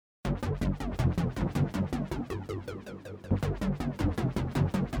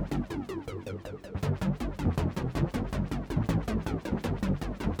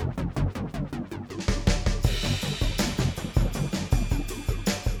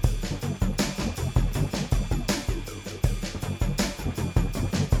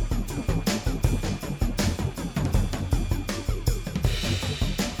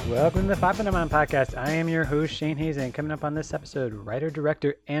Welcome to the Five Minute Mind Podcast. I am your host, Shane Hazen. Coming up on this episode,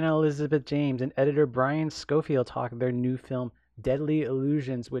 writer-director Anna Elizabeth James and editor Brian Schofield talk their new film, Deadly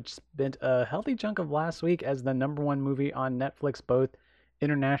Illusions, which spent a healthy chunk of last week as the #1 movie on Netflix, both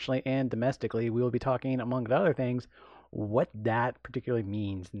internationally and domestically. We will be talking, among other things, what that particularly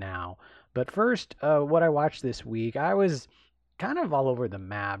means now. But first, what I watched this week, I was kind of all over the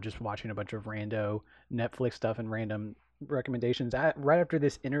map, just watching a bunch of rando Netflix stuff and random recommendations. Right after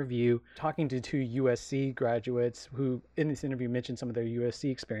this interview, talking to two USC graduates who in this interview mentioned some of their USC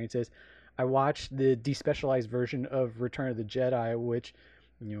experiences, I watched the despecialized version of Return of the Jedi, which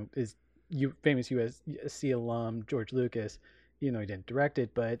is famous USC alum George Lucas. He didn't direct it,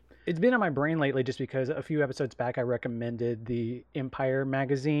 but it's been on my brain lately just because a few episodes back I recommended the Empire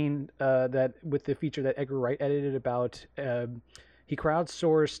magazine that with the feature that Edgar Wright edited about he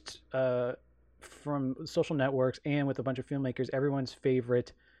crowdsourced from social networks and with a bunch of filmmakers everyone's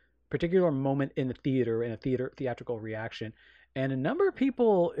favorite particular moment in the theater, in a theatrical reaction. And a number of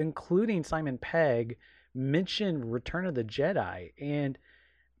people, including Simon Pegg, mentioned Return of the Jedi. And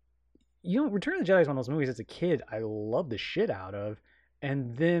Return of the Jedi is one of those movies as a kid I loved the shit out of.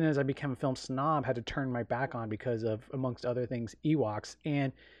 And then as I became a film snob, had to turn my back on because of, amongst other things, Ewoks.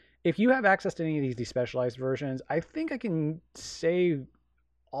 And if you have access to any of these despecialized versions, I think I can say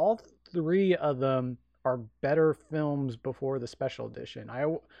all three of them are better films before the special edition. I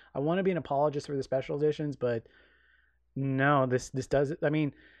want to be an apologist for the special editions, but no, this does. I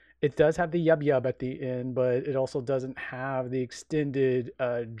mean, it does have the yub at the end, but it also doesn't have the extended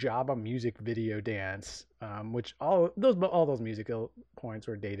Jabba music video dance, which all those musical points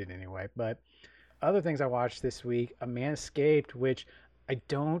were dated anyway. But other things I watched this week, A Man Escaped, which I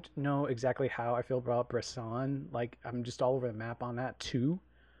don't know exactly how I feel about Bresson. Like, I'm just all over the map on that too.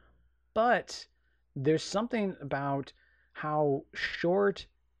 But there's something about how short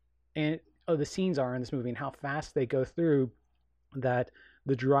the scenes are in this movie and how fast they go through that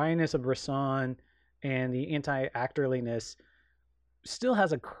the dryness of Bresson and the anti-actorliness still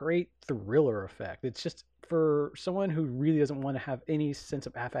has a great thriller effect. It's just for someone who really doesn't want to have any sense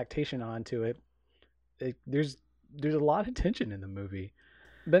of affectation onto it, there's a lot of tension in the movie.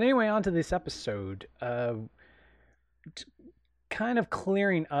 But anyway, on to this episode. Kind of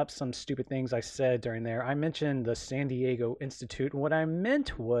clearing up some stupid things I said during there. I mentioned the San Diego Institute. What I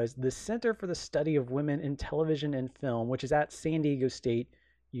meant was the Center for the Study of Women in Television and Film, which is at San Diego State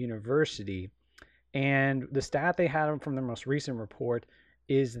University. And the stat they had from their most recent report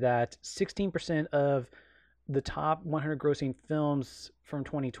is that 16% of the top 100 grossing films from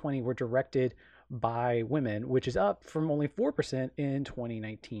 2020 were directed by women, which is up from only 4% in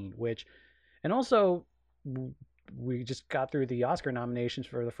 2019, and also we just got through the Oscar nominations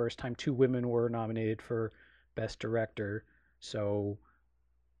for the first time. 2 women were nominated for Best Director. So,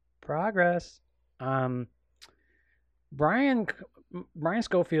 progress. Brian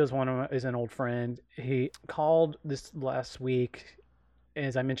Schofield is an old friend. He called this last week,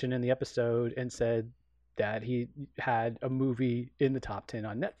 as I mentioned in the episode, and said that he had a movie in the top 10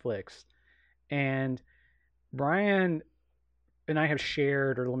 on Netflix. And Brian and I have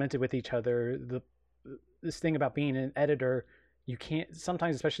shared or lamented with each other this thing about being an editor. You can't,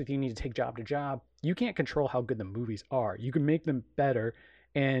 sometimes, especially if you need to take job to job, you can't control how good the movies are. You can make them better,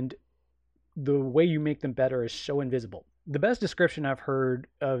 and the way you make them better is so invisible. The best description I've heard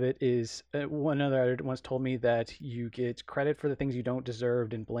of it is one other editor once told me that you get credit for the things you don't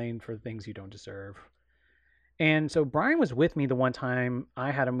deserve and blamed for the things you don't deserve. And so Brian was with me the one time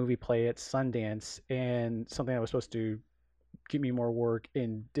I had a movie play at Sundance, and something that was supposed to give me more work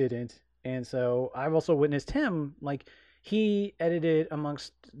and didn't. And so I've also witnessed him, like, he edited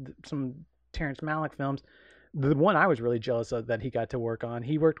amongst some Terrence Malick films. The one I was really jealous of that he got to work on,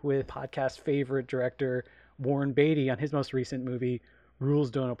 he worked with podcast favorite director Warren Beatty on his most recent movie, Rules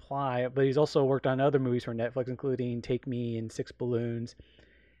Don't Apply. But he's also worked on other movies for Netflix, including Take Me and Six Balloons.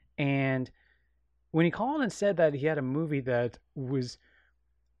 And when he called and said that he had a movie that was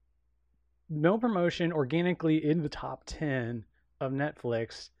no promotion, organically in the top 10 of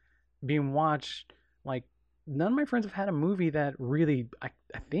Netflix, being watched, like, none of my friends have had a movie that really I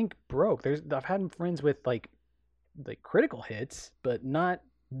think broke. I've had friends with like critical hits, but not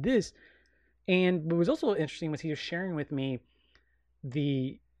this. And what was also interesting was he was sharing with me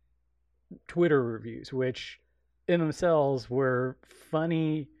the Twitter reviews, which in themselves were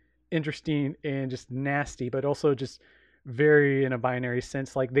funny, interesting, and just nasty, but also just very in a binary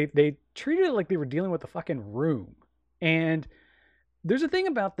sense. Like they treated it like they were dealing with the fucking Room. And there's a thing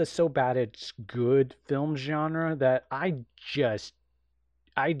about the so bad it's good film genre that I just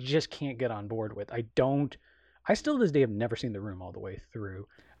can't get on board with. I still to this day have never seen The Room all the way through.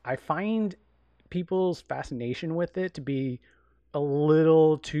 I find people's fascination with it to be a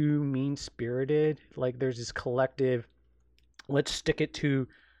little too mean spirited. Like there's this collective, let's stick it to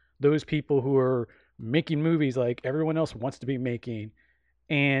those people who are making movies like everyone else wants to be making.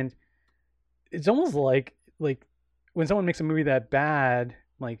 And it's almost like when someone makes a movie that bad,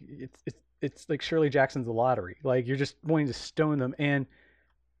 like it's like Shirley Jackson's The Lottery. Like you're just wanting to stone them. And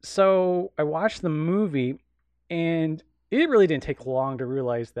so I watched the movie, and it really didn't take long to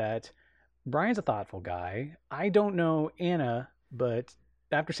realize that Brian's a thoughtful guy. I don't know Anna, but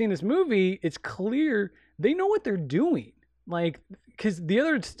after seeing this movie, it's clear they know what they're doing. Like, because the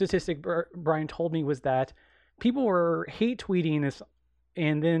other statistic Brian told me was that people were hate tweeting this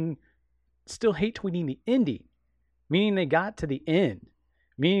and then still hate tweeting the ending, meaning they got to the end,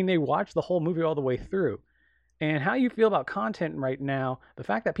 meaning they watched the whole movie all the way through. And how you feel about content right now, the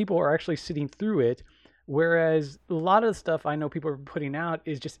fact that people are actually sitting through it, whereas a lot of the stuff I know people are putting out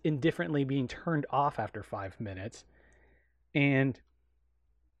is just indifferently being turned off after 5 minutes. And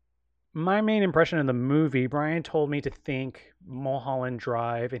my main impression of the movie, Brian told me to think Mulholland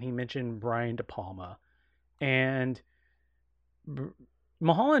Drive, and he mentioned Brian De Palma. And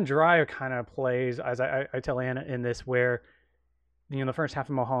Mulholland Drive kind of plays, as I tell Anna in this, where the first half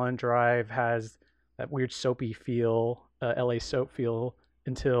of Mulholland Drive has that weird soapy feel, LA soap feel,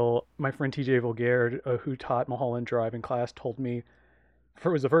 until my friend TJ Vulgaire, who taught Mulholland Drive in class, told me,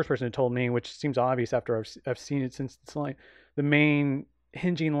 was the first person who told me, which seems obvious after I've seen it since it's like the main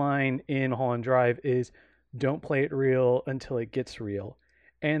hinging line in Mulholland Drive is don't play it real until it gets real.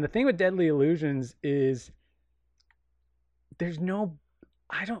 And the thing with Deadly Illusions is there's no,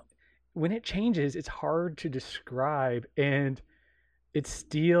 I don't, when it changes, it's hard to describe, and it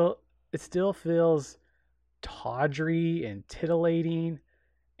still feels tawdry and titillating,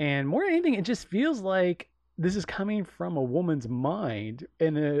 and more than anything, it just feels like this is coming from a woman's mind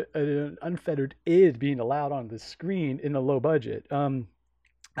and an unfettered id being allowed on the screen in a low budget.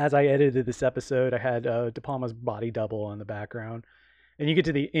 As I edited this episode, I had De Palma's body double on the background, and you get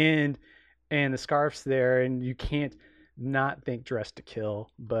to the end, and the scarf's there, and you can't not think Dressed to Kill.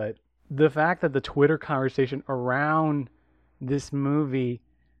 But the fact that the Twitter conversation around this movie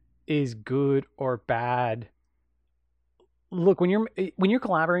is good or bad. Look, when you're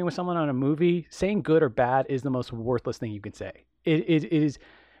collaborating with someone on a movie, saying good or bad is the most worthless thing you can say. It is,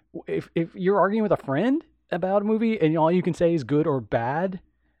 if you're arguing with a friend about a movie and all you can say is good or bad,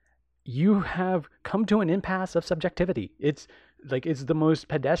 you have come to an impasse of subjectivity. It's the most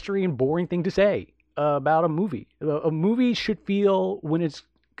pedestrian, boring thing to say about a movie. A movie should feel, when it's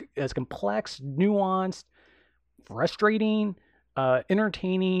as complex, nuanced, frustrating,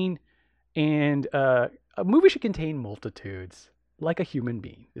 entertaining, and a movie should contain multitudes, like a human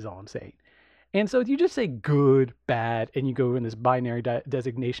being, is all I'm saying. And so if you just say good, bad, and you go in this binary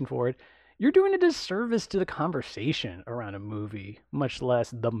designation for it, you're doing a disservice to the conversation around a movie, much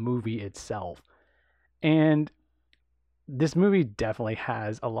less the movie itself. And this movie definitely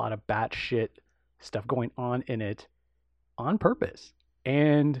has a lot of batshit stuff going on in it on purpose.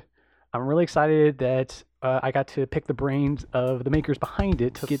 And I'm really excited that I got to pick the brains of the makers behind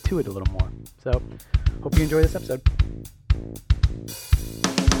it to get to it a little more. So, hope you enjoy this episode.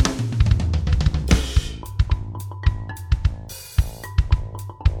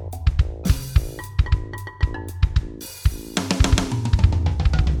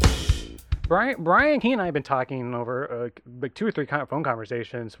 Brian, he and I have been talking over like 2 or 3 kind of phone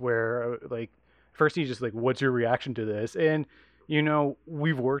conversations where like first he's just like, "What's your reaction to this?" And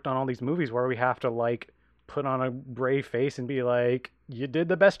we've worked on all these movies where we have to like put on a brave face and be like, "You did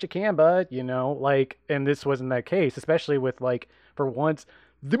the best you can, bud," like, and this wasn't that case, especially with like for once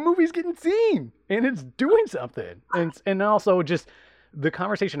the movie's getting seen and it's doing something, and also just the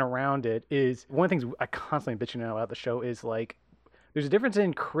conversation around it is one of the things I constantly bitching about the show is like. There's a difference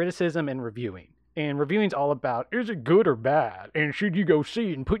in criticism and reviewing. And reviewing's all about, is it good or bad? And should you go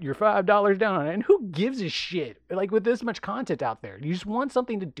see it and put your $5 down on it? And who gives a shit? Like, with this much content out there, you just want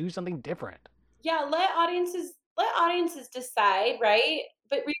something to do something different. Yeah, let audiences decide, right?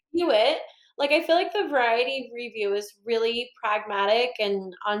 But review it. Like, I feel like the Variety review is really pragmatic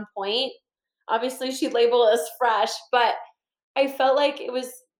and on point. Obviously, she labeled us fresh, but I felt like it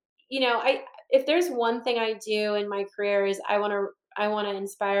was, I if there's one thing I do in my career is I wanna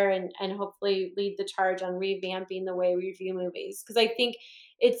inspire and hopefully lead the charge on revamping the way we review movies, because I think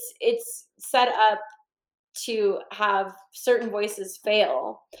it's set up to have certain voices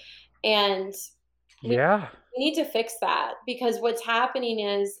fail, and we Yeah. we need to fix that, because what's happening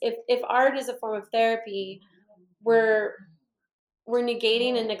is if art is a form of therapy, we're we're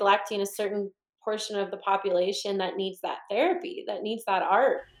negating and neglecting a certain portion of the population that needs that therapy, that needs that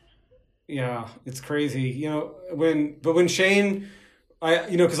art. Yeah, it's crazy. When Shane,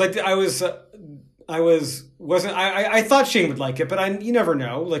 because I thought Shane would like it, but you never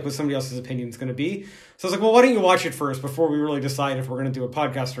know, like what somebody else's opinion is going to be. So I was like, well, why don't you watch it first before we really decide if we're going to do a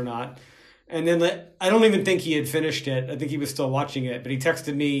podcast or not? And then I don't even think he had finished it. I think he was still watching it, but he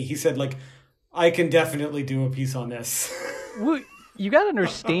texted me. He said, like, I can definitely do a piece on this. Well, you got to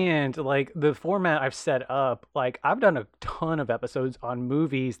understand, like, the format I've set up. Like, I've done a ton of episodes on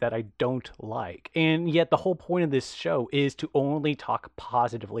movies that I don't like. And yet the whole point of this show is to only talk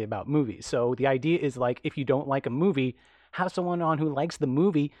positively about movies. So the idea is, like, if you don't like a movie, have someone on who likes the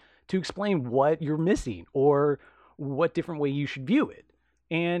movie to explain what you're missing or what different way you should view it.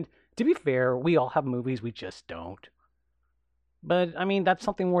 And to be fair, we all have movies we just don't. But, I mean, that's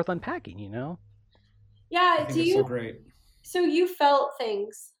something worth unpacking, you know? Yeah, I think it's so great. So you felt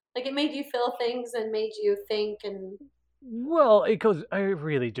things. Like, it made you feel things and made you think and... Well, it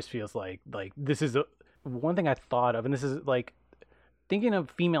really just feels like this is one thing I thought of, and this is, like, thinking of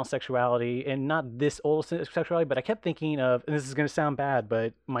female sexuality, and not this old sexuality, but I kept thinking of, and this is going to sound bad,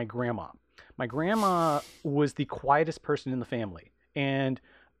 but my grandma. My grandma was the quietest person in the family. And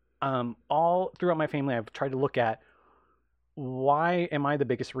all throughout my family, I've tried to look at, why am I the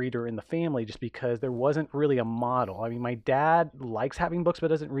biggest reader in the family? Just because there wasn't really a model. I mean, my dad likes having books but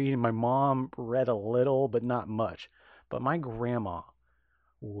doesn't read, and my mom read a little but not much. But my grandma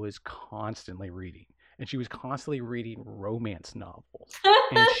was constantly reading, and she was constantly reading romance novels,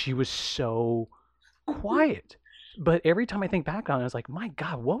 and she was so quiet. But every time I think back on it, I was like, my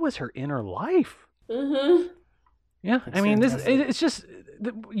God, what was her inner life? Mm-hmm. Yeah, That's I mean, fantastic. it's just,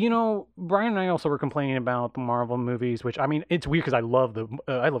 Brian and I also were complaining about the Marvel movies, which, I mean, it's weird because I love the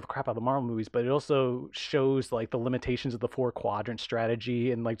crap out of the Marvel movies, but it also shows, like, the limitations of the 4-quadrant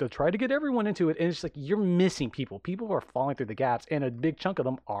strategy, and, like, to try to get everyone into it, and it's just like, you're missing people. People are falling through the gaps, and a big chunk of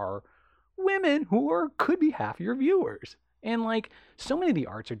them are women who could be half your viewers. And, like, so many of the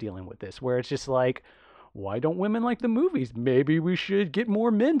arts are dealing with this, where it's just like, why don't women like the movies? Maybe we should get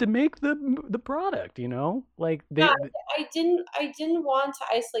more men to make the product, you know? Like, Yeah, I didn't want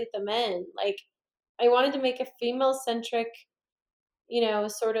to isolate the men. Like, I wanted to make a female-centric,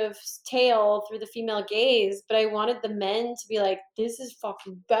 sort of tale through the female gaze, but I wanted the men to be like, "This is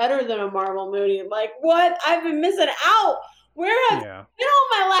fucking better than a Marvel movie." I'm like, "What? I've been missing out. Where have yeah. you been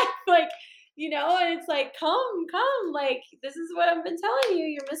all my life?" Like, and it's like, come, like, this is what I've been telling you.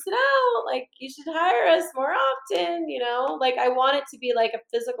 You're missing out. Like, you should hire us more often. Like, I want it to be like a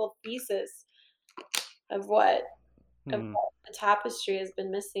physical thesis of what Hmm. the tapestry has been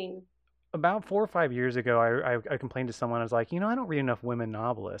missing. About 4 or 5 years ago, I complained to someone. I was like, I don't read enough women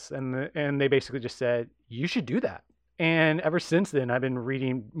novelists, and they basically just said, you should do that. And ever since then, I've been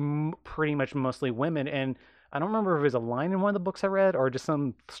reading pretty much mostly women. And I don't remember if it was a line in one of the books I read or just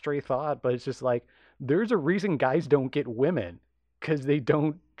some stray thought, but it's just like, there's a reason guys don't get women, because they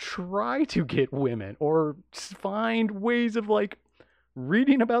don't try to get women or find ways of, like,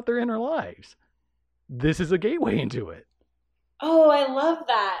 reading about their inner lives. This is a gateway into it. Oh, I love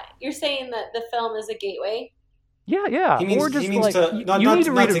that. You're saying that the film is a gateway? Yeah. He means Or just, he means like, to you not need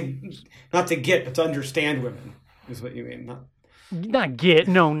to read not to get, but to understand women is what you mean. not get.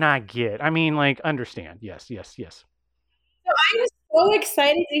 No, not get. I mean, like, understand. Yes. So I was so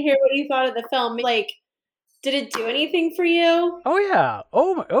excited to hear what you thought of the film. Like, did it do anything for you? Oh yeah.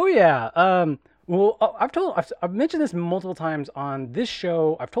 Oh yeah. Well, I've mentioned this multiple times on this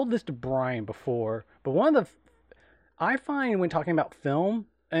show. I've told this to Brian before, but I find when talking about film,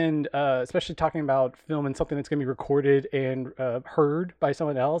 and especially talking about film and something that's going to be recorded and heard by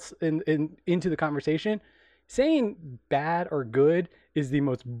someone else into the conversation, saying bad or good is the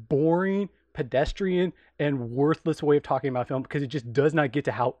most boring, pedestrian, and worthless way of talking about film, because it just does not get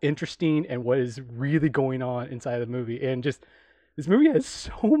to how interesting and what is really going on inside of the movie. And just, this movie has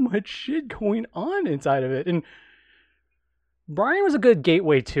so much shit going on inside of it. And Brian was a good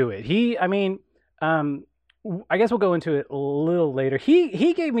gateway to it. I guess we'll go into it a little later.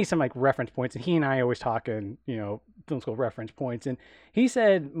 He gave me some, like, reference points, and he and I always talk in, film school reference points. And he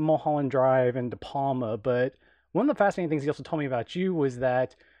said Mulholland Drive and De Palma, but one of the fascinating things he also told me about you was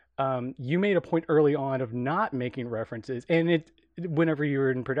that you made a point early on of not making references, and whenever you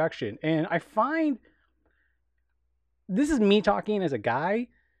were in production. And I find, this is me talking as a guy,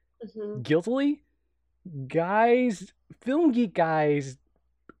 guiltily, film geek guys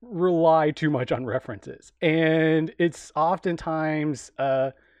rely too much on references, and it's oftentimes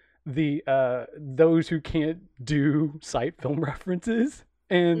those who can't cite film references,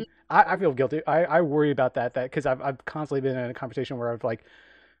 and I feel guilty. I worry about that because I've constantly been in a conversation where I've, like,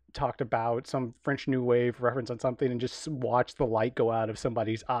 talked about some French New Wave reference on something and just watch the light go out of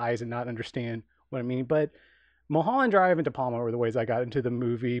somebody's eyes and not understand what I mean. But Mulholland Drive and De Palma were the ways I got into the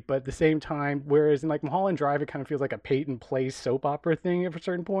movie. But at the same time, whereas in like Mulholland Drive, it kind of feels like a Peyton Place soap opera thing at a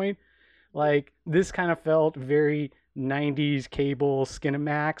certain point. Like this kind of felt very 90s cable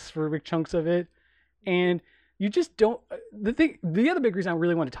Skinamax for big chunks of it. And you just don't the other big reason I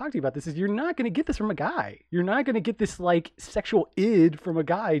really want to talk to you about this is you're not going to get this from a guy. You're not going to get this like sexual id from a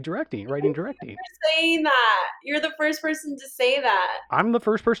guy writing directing. You're saying that. You're the first person to say that. I'm the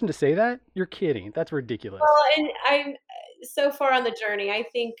first person to say that? You're kidding. That's ridiculous. Well, and I'm so far on the journey. I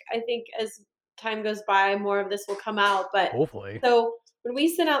think as time goes by, more of this will come out. But hopefully. So when we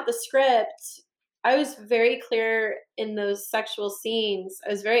sent out the script, I was very clear in those sexual scenes. I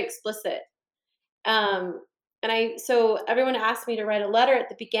was very explicit. So everyone asked me to write a letter at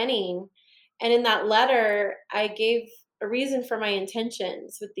the beginning, and in that letter, I gave a reason for my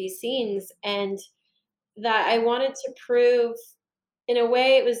intentions with these scenes, and that I wanted to prove, in a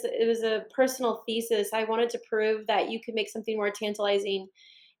way, it was a personal thesis. I wanted to prove that you could make something more tantalizing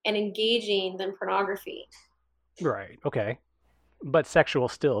and engaging than pornography. Right. Okay. But sexual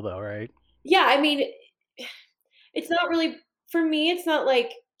still, though, right? Yeah, I mean, it's not really for me. It's not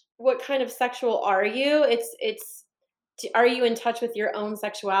like what kind of sexual are you? Are you in touch with your own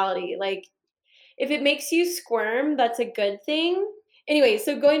sexuality? Like, if it makes you squirm, that's a good thing. Anyway,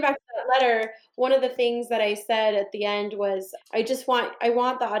 so going back to that letter, one of the things that I said at the end was, I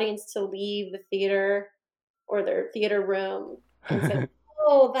want the audience to leave the theater or their theater room and say,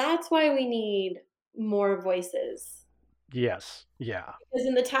 "Oh, that's why we need more voices." Yes. Yeah. Because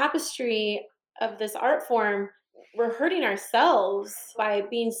in the tapestry of this art form, we're hurting ourselves by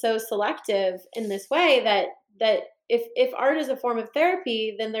being so selective in this way that if art is a form of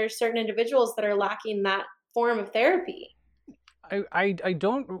therapy, then there's certain individuals that are lacking that form of therapy. I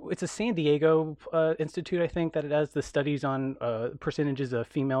don't. It's a San Diego institute, I think, that it has the studies on percentages of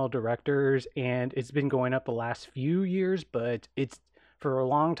female directors, and it's been going up the last few years, but it's for a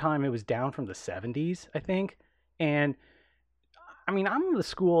long time it was down from the 70s, I think. And I mean, I'm the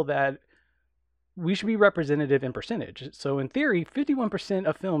school that we should be representative in percentage. So in theory, 51%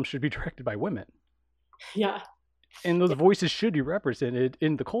 of films should be directed by women. Yeah. And those voices should be represented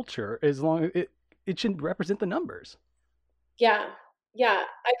in the culture as long as it should represent the numbers. Yeah. Yeah.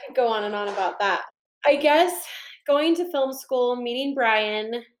 I could go on and on about that. I guess going to film school, meeting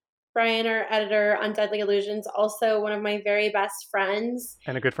Brian, our editor on Deadly Illusions, also one of my very best friends.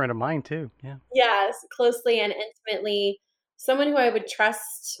 And a good friend of mine, too. Yeah. Yes, closely and intimately. Someone who I would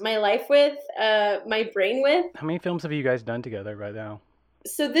trust my life with, my brain with. How many films have you guys done together right now?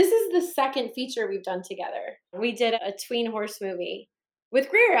 So this is the second feature we've done together. We did a tween horse movie with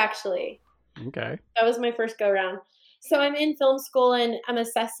Greer, actually. Okay. That was my first go-round. So I'm in film school and I'm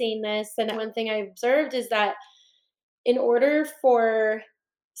assessing this. And one thing I observed is that in order for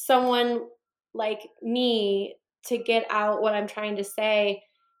someone like me to get out what I'm trying to say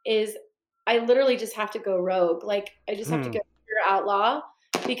is I literally just have to go rogue. Like I just have to go pure outlaw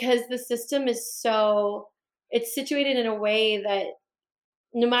because the system is it's situated in a way that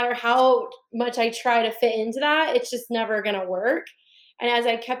no matter how much I try to fit into that, it's just never going to work. And as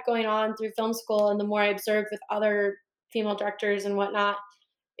I kept going on through film school and the more I observed with other female directors and whatnot,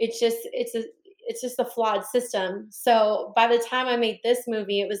 it's just a flawed system. So by the time I made this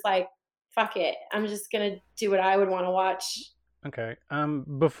movie, it was like, fuck it. I'm just going to do what I would want to watch. Okay.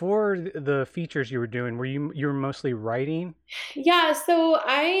 Before the features you were doing, you were mostly writing? Yeah. So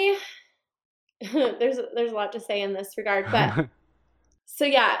there's a lot to say in this regard, but so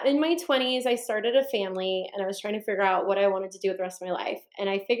yeah, in my 20s, I started a family and I was trying to figure out what I wanted to do with the rest of my life. And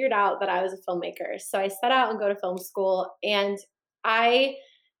I figured out that I was a filmmaker. So I set out and go to film school, and I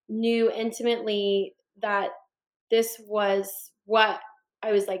knew intimately that this was what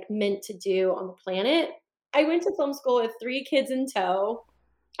I was like meant to do on the planet. I went to film school with 3 kids in tow.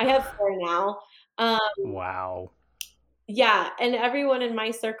 I have 4 now. Wow. Yeah, and everyone in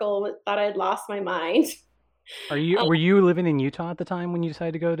my circle thought I'd lost my mind. Were you living in Utah at the time when you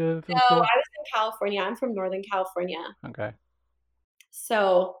decided to go to film school? No, I was in California. I'm from Northern California. Okay.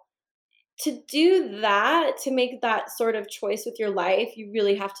 So to do that, to make that sort of choice with your life, you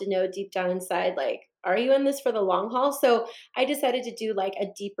really have to know deep down inside, like, are you in this for the long haul? So I decided to do like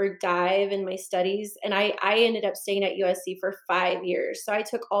a deeper dive in my studies, and I ended up staying at USC for 5 years. So I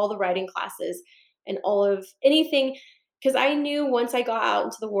took all the writing classes and all of anything, because I knew once I got out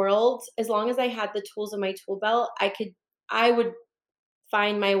into the world, as long as I had the tools in my tool belt, I would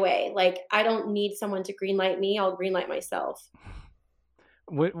find my way. Like I don't need someone to greenlight me. I'll greenlight myself.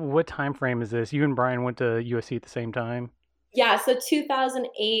 What time frame is this? You and Brian went to USC at the same time? Yeah, so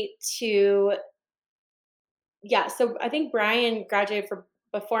 2008 to yeah, so I think Brian graduated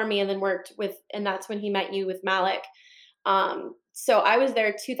before me and then worked with, and that's when he met you with Malik. So I was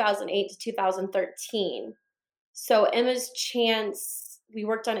there 2008 to 2013. So Emma's Chance, we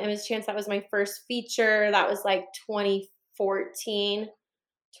worked on Emma's Chance. That was my first feature. That was like 2014,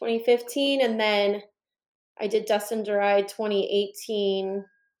 2015. And then I did Dust and Dry 2018,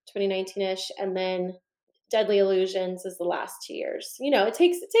 2019-ish. And then Deadly Illusions is the last 2 years. It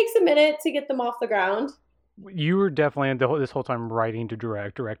takes a minute to get them off the ground. You were definitely this whole time writing to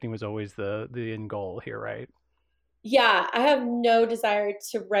direct. Directing was always the end goal here, right? Yeah, I have no desire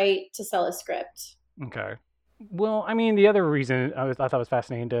to write to sell a script. Okay. Well, I mean, the other reason I thought it was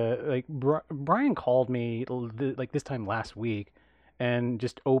fascinating to like Brian called me like this time last week, and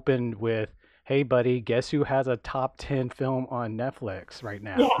just opened with, "Hey, buddy, guess who has a top 10 film on Netflix right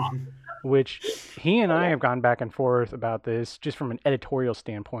now?" Yeah. Which he and I have gone back and forth about this just from an editorial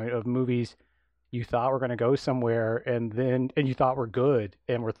standpoint of movies you thought were going to go somewhere and you thought were good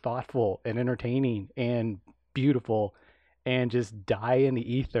and were thoughtful and entertaining and beautiful and just die in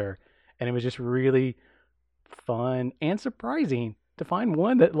the ether. And it was just really fun and surprising to find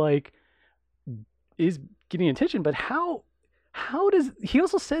one that like is getting attention. But how does he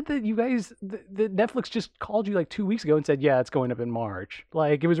also said that you guys the Netflix just called you like 2 weeks ago and said, yeah, it's going up in March.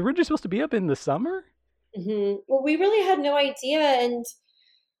 Like it was originally supposed to be up in the summer. Well, we really had no idea. And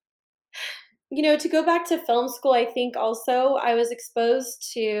to go back to film school, I think also I was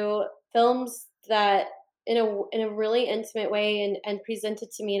exposed to films that in a really intimate way and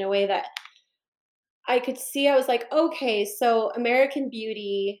presented to me in a way that I could see. I was like, okay, so American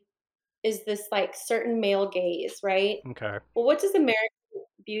Beauty is this like certain male gaze, right? Okay. Well, what does American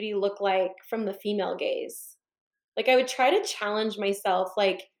Beauty look like from the female gaze? Like I would try to challenge myself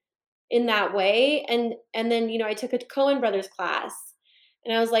like in that way. And then, I took a Coen Brothers class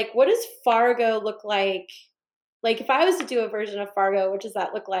and I was like, what does Fargo look like? Like if I was to do a version of Fargo, what does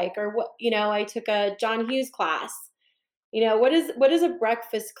that look like? Or what, I took a John Hughes class. What does a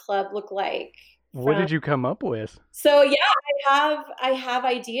Breakfast Club look like? What did you come up with? So yeah, I have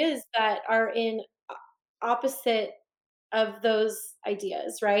ideas that are in opposite of those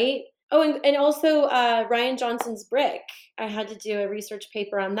ideas, right? Oh, and also Ryan Johnson's Brick. I had to do a research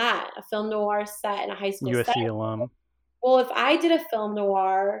paper on that, a film noir set in a high school USC setting. alum. Well, if I did a film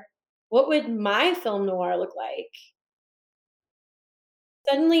noir, what would my film noir look like?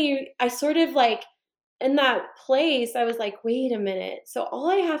 Suddenly, I sort of like in that place, I was like, wait a minute. So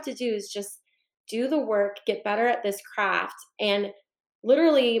all I have to do is just do the work, get better at this craft, and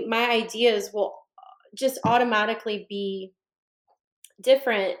literally my ideas will just automatically be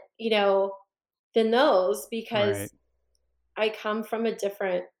different, than those because Right. I come from a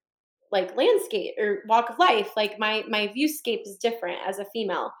different like landscape or walk of life. Like my viewscape is different as a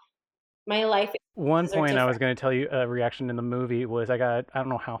female. My life One experiences are point I was different. going to tell you a reaction in the movie was I don't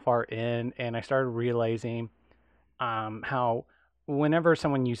know how far in, and I started realizing how whenever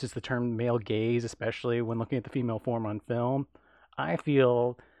someone uses the term male gaze, especially when looking at the female form on film, I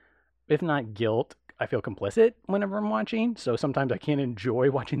feel, if not guilt, I feel complicit whenever I'm watching. So sometimes I can't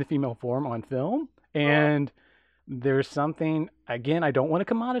enjoy watching the female form on film. And there's something, again, I don't want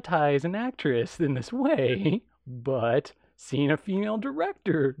to commoditize an actress in this way, but seeing a female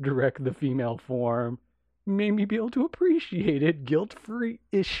director direct the female form made me be able to appreciate it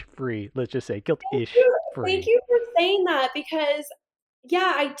guilt-free-ish free. Let's just say guilt-ish Thank free. you for saying that because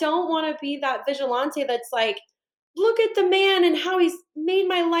yeah, I don't want to be that vigilante that's like, look at the man and how he's made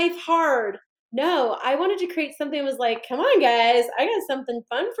my life hard. No, I wanted to create something that was like, come on, guys, I got something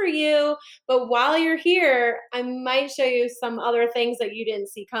fun for you. But while you're here, I might show you some other things that you didn't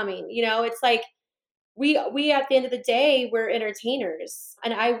see coming. It's like we at the end of the day, we're entertainers.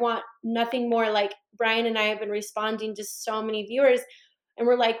 And I want nothing more. Like Brian and I have been responding to so many viewers, and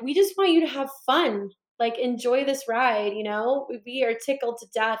we're like, we just want you to have fun. Like enjoy this ride, We are tickled to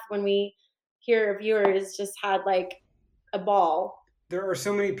death when we hear viewers just had like a ball. There are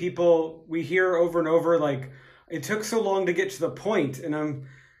so many people we hear over and over like it took so long to get to the point, and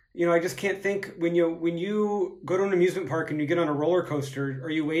I just can't think when you go to an amusement park and you get on a roller coaster, are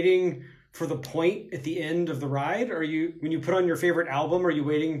you waiting for the point at the end of the ride? Are you when you put on your favorite album, are you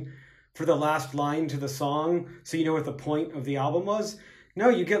waiting for the last line to the song so you know what the point of the album was? No,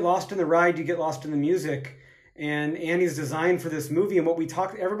 you get lost in the ride, you get lost in the music. And Annie's design for this movie and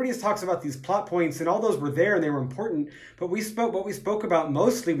everybody talks about these plot points, and all those were there and they were important. But what we spoke about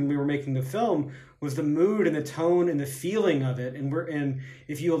mostly when we were making the film was the mood and the tone and the feeling of it. And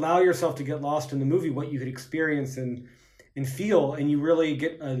if you allow yourself to get lost in the movie, what you could experience and feel, and you really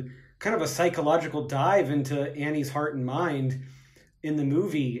get kind of a psychological dive into Annie's heart and mind in the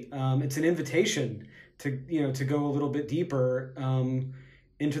movie. It's an invitation to go a little bit deeper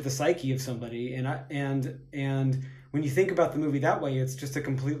into the psyche of somebody, and when you think about the movie that way, it's just a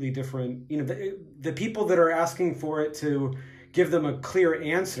completely different. The people that are asking for it to give them a clear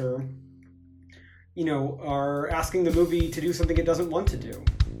answer, are asking the movie to do something it doesn't want to do.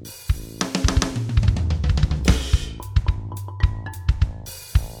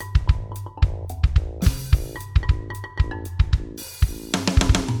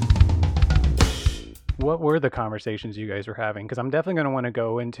 What were the conversations you guys were having? Because I'm definitely going to want to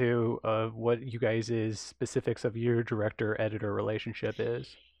go into what you guys' specifics of your director-editor relationship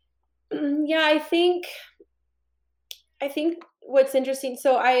is. Yeah, I think what's interesting.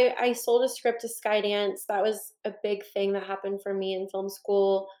 So I sold a script to Skydance. That was a big thing that happened for me in film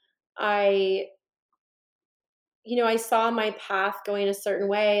school. I I saw my path going a certain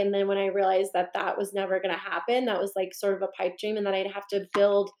way, and then when I realized that that was never going to happen, that was like sort of a pipe dream, and that I'd have to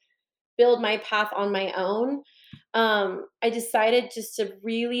build my path on my own. I decided just to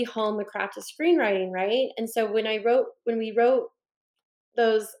really hone the craft of screenwriting, right? And so when we wrote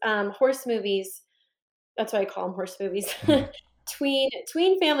those horse movies, that's why I call them horse movies,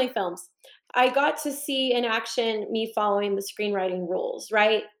 tween family films. I got to see in action me following the screenwriting rules,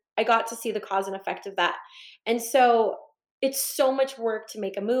 right? I got to see the cause and effect of that. And so it's so much work to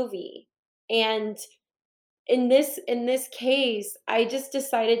make a movie. And in this case, I just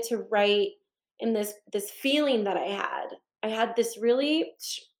decided to write in this feeling that I had. I had this really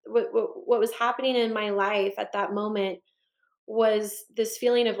what was happening in my life at that moment was this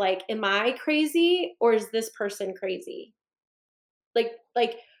feeling of like, am I crazy or is this person crazy? Like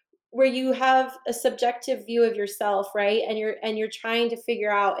where you have a subjective view of yourself, right? And you're trying to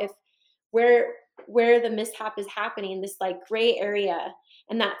figure out if where where the mishap is happening, this like gray area.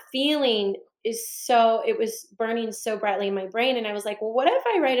 And that feeling it was burning so brightly in my brain. And I was like, well, what if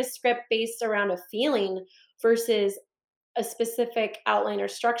I write a script based around a feeling versus a specific outline or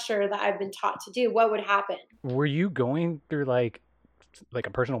structure that I've been taught to do? What would happen? Were you going through like a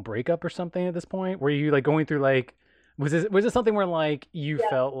personal breakup or something at this point? Were you like going through like was this something where like you Yeah.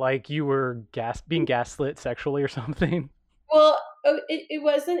 felt like you were being gaslit sexually or something? Well, it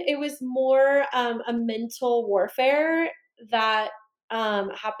wasn't. It was more a mental warfare that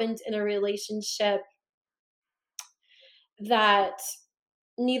happened in a relationship that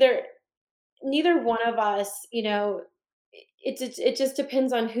neither neither one of us, it just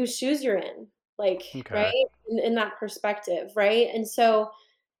depends on whose shoes you're in, like, right? Okay. In that perspective, right? And so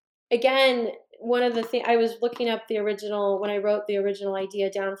again, one of the things I was looking up the original when I wrote the original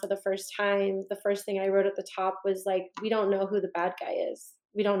idea down for the first time, the first thing I wrote at the top was like, we don't know who the bad guy is.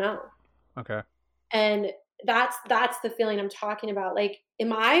 We don't know. Okay. And that's the feeling I'm talking about. Like,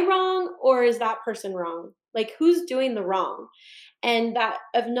 am I wrong or is that person wrong? Like, who's doing the wrong? And that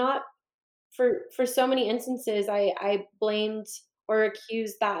of not for so many instances I blamed or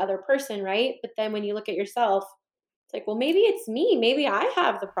accused that other person, right? But then when you look at yourself, it's like, well, maybe it's me. Maybe I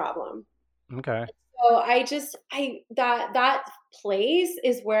have the problem. Okay. So I that place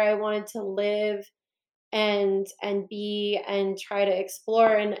is where I wanted to live and be and try to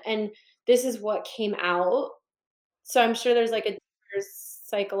explore, and this is what came out. So I'm sure there's like a deeper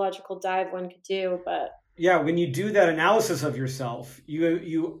psychological dive one could do, but Yeah, when you do that analysis of yourself,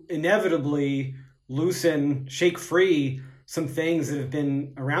 you inevitably shake free some things that have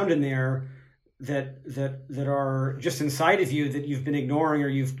been around in there that are just inside of you that you've been ignoring, or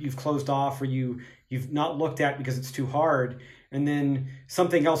you've closed off, or you've not looked at because it's too hard. And then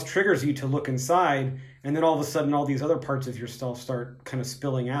something else triggers you to look inside, and then all of a sudden all these other parts of yourself start kind of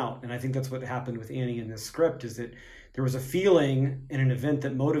spilling out. And I think that's what happened with Annie in this script, is that there was a feeling in an event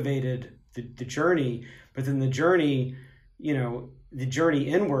that motivated the journey, but then the journey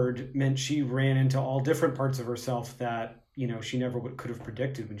inward meant she ran into all different parts of herself that she never could have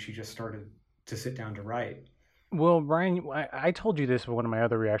predicted when she just started to sit down to write. Well, Brian, I told you this. One of my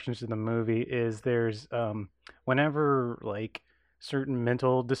other reactions to the movie is there's whenever like certain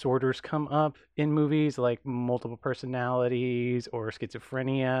mental disorders come up in movies, like multiple personalities or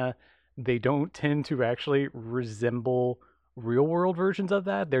schizophrenia, they don't tend to actually resemble real world versions of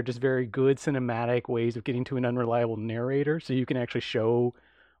that. They're just very good cinematic ways of getting to an unreliable narrator, so you can actually show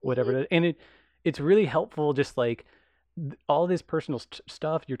whatever Mhm. it is. And it's really helpful, just like all this personal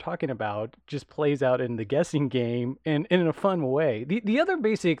stuff you're talking about just plays out in the guessing game and in a fun way. The other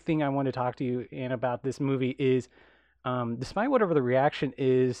basic thing I want to talk to you, Anne, about this movie is, despite whatever the reaction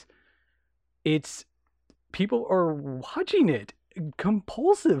is, it's people are watching it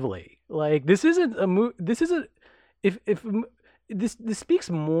compulsively. Like this isn't a movie. This isn't if this speaks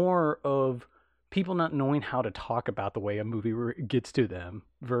more of people not knowing how to talk about the way a movie gets to them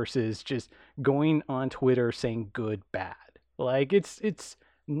versus just going on Twitter saying good bad. Like it's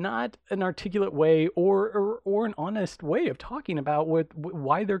not an articulate way or an honest way of talking about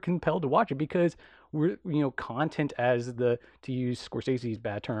why they're compelled to watch it, because we're content, as the, to use Scorsese's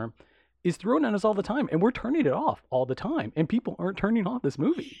bad term, is thrown at us all the time, and we're turning it off all the time, and people aren't turning off this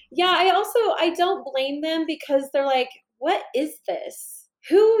movie. Yeah, I don't blame them, because they're like, what is this?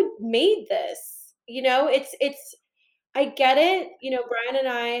 Who made this? It's I get it. Brian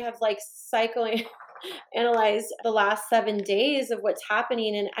and I have like analyzed the last 7 days of what's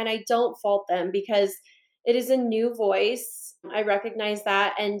happening, and I don't fault them, because it is a new voice. I recognize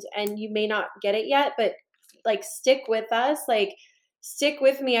that, and you may not get it yet, but like stick with us, like stick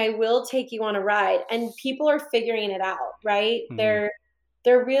with me. I will take you on a ride, and people are figuring it out, right?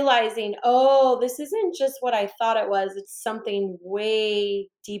 They're realizing, oh, this isn't just what I thought it was. It's something way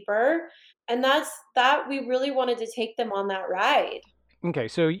deeper. And that we really wanted to take them on that ride. Okay,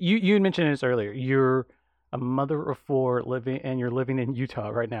 so you had mentioned this earlier. You're a mother of four you're living in Utah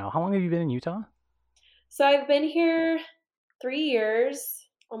right now. How long have you been in Utah? So I've been here 3 years,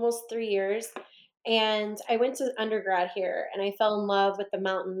 almost 3 years. And I went to undergrad here, and I fell in love with the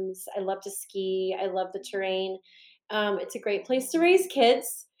mountains. I love to ski. I love the terrain. It's a great place to raise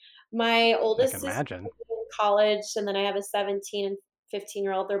kids. My I oldest can is imagine. in college, and then I have a 17 and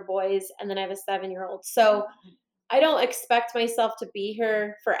 15-year-old. They're boys, and then I have a 7-year-old. So I don't expect myself to be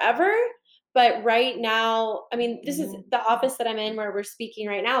here forever. But right now, I mean, this is the office that I'm in where we're speaking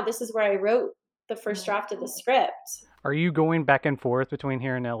right now. This is where I wrote the first draft of the script. Are you going back and forth between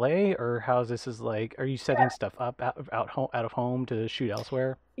here and LA, or how's this is like? Are you setting stuff up out of home to shoot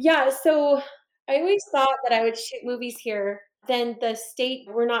elsewhere? Yeah, so I always thought that I would shoot movies here. Then the state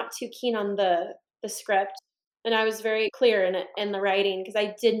were not too keen on the script, and I was very clear in the writing, because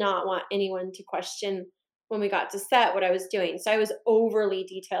I did not want anyone to question when we got to set what I was doing. So I was overly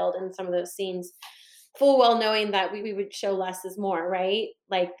detailed in some of those scenes, full well knowing that we would show less is more, right?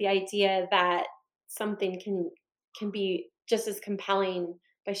 Like the idea that something can be just as compelling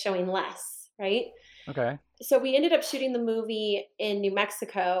by showing less, right? Okay. So we ended up shooting the movie in New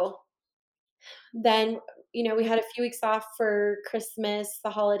Mexico. Then, we had a few weeks off for Christmas, the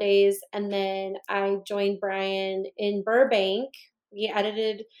holidays, and then I joined Brian in Burbank. We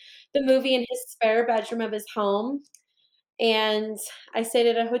edited the movie in his spare bedroom of his home. And I stayed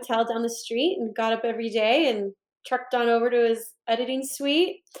at a hotel down the street and got up every day and trucked on over to his editing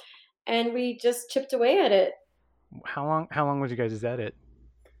suite. And we just chipped away at it. How long was you guys' edit?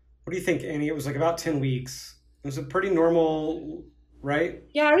 What do you think, Annie? It was like about 10 weeks. It was a pretty normal, right?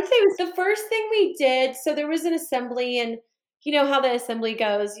 Yeah, I would say it was the first thing we did. So there was an assembly, and you know how the assembly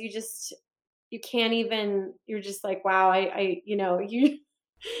goes. You can't even, you're just like, wow, you.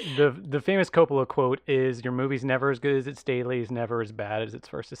 The famous Coppola quote is, "Your movie's never as good as its dailies, never as bad as its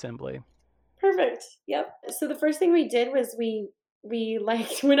first assembly." Perfect. Yep. So the first thing we did was we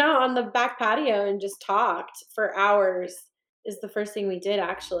like went out on the back patio and just talked for hours. Is the first thing we did,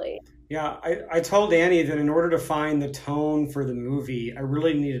 actually. Yeah, I told Annie that in order to find the tone for the movie, I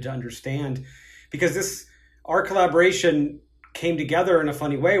really needed to understand, because our collaboration came together in a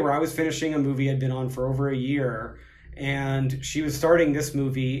funny way, where I was finishing a movie I'd been on for over a year, and she was starting this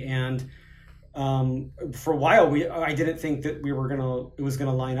movie, and for a while I didn't think that it was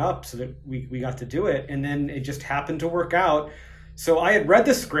gonna line up so that we got to do it, and then it just happened to work out. So I had read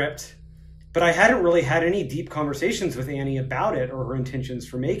the script, but I hadn't really had any deep conversations with Annie about it or her intentions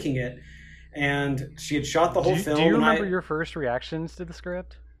for making it. And she had shot the whole film. Do you remember your first reactions to the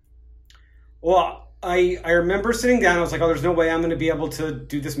script? Well, I remember sitting down. I was like, oh, there's no way I'm going to be able to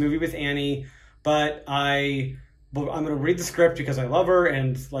do this movie with Annie, but I'm going to read the script because I love her,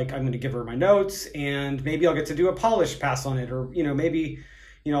 and like I'm going to give her my notes, and maybe I'll get to do a polish pass on it, or maybe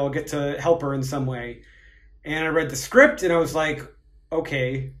I'll get to help her in some way. And I read the script, and I was like,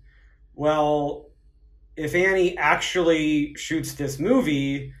 okay, well, if Annie actually shoots this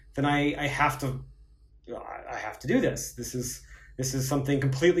movie, then I have to do this. This is something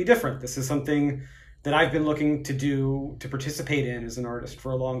completely different. This is something that I've been looking to participate in as an artist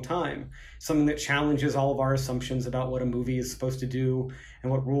for a long time. Something that challenges all of our assumptions about what a movie is supposed to do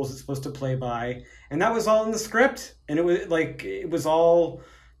and what rules it's supposed to play by. And that was all in the script. And it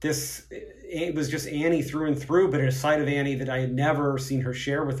was just Annie through and through, but a side of Annie that I had never seen her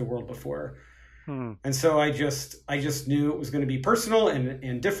share with the world before. And so I just knew it was going to be personal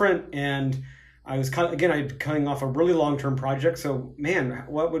and different. And I was coming off a really long-term project. So man,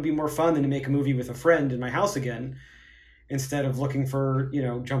 what would be more fun than to make a movie with a friend in my house again, instead of looking for,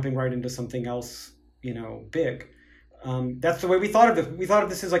 jumping right into something else, big. that's the way we thought of it. We thought of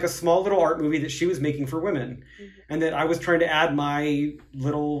this as like a small little art movie that she was making for women, and that I was trying to add my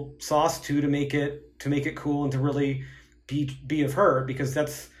little sauce to make it cool and to really be of her, because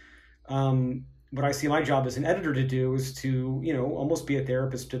that's what I see my job as an editor to do, is to, almost be a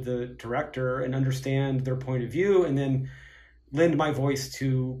therapist to the director and understand their point of view, and then lend my voice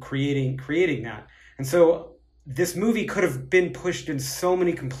to creating that. And so this movie could have been pushed in so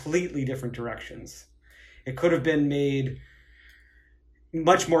many completely different directions. It could have been made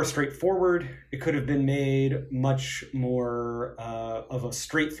much more straightforward. It could have been made much more of a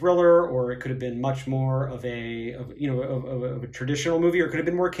straight thriller, or it could have been much more of a traditional movie, or it could have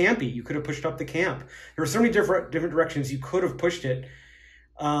been more campy. You could have pushed up the camp. There were so many different directions you could have pushed it.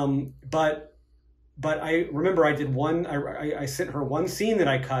 But I remember I did one. I sent her one scene that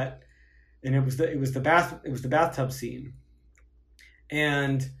I cut, and it was the bathtub scene,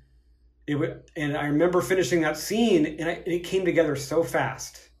 and I remember finishing that scene, and it came together so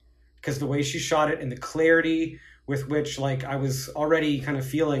fast, because the way she shot it and the clarity with which, like, I was already kind of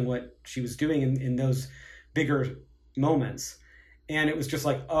feeling what she was doing in those bigger moments. And it was just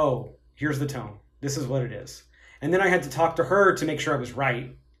like, oh, here's the tone. This is what it is. And then I had to talk to her to make sure I was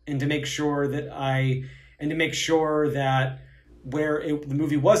right, and to make sure that where the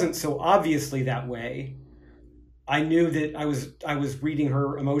movie wasn't so obviously that way, I knew that I was reading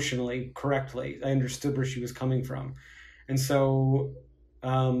her emotionally correctly. I understood where she was coming from. And so,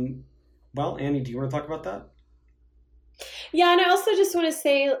 well, Annie, do you want to talk about that? Yeah, and I also just want to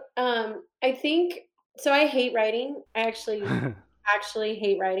say, I think, so I hate writing. I actually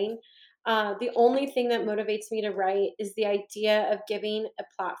hate writing. The only thing that motivates me to write is the idea of giving a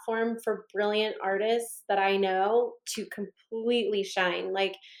platform for brilliant artists that I know to completely shine.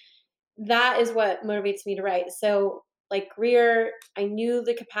 Like, that is what motivates me to write. So, like Greer, I knew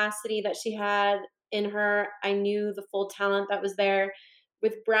the capacity that she had in her. I knew the full talent that was there.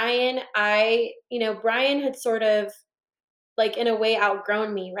 With Brian, Brian had sort of, like, in a way,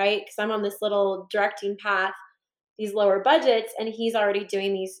 outgrown me, right? Because I'm on this little directing path, these lower budgets, and he's already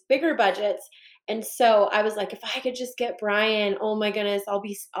doing these bigger budgets. And so I was like, if I could just get Brian, oh my goodness,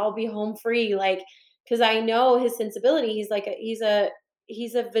 I'll be home free, like, because I know his sensibility.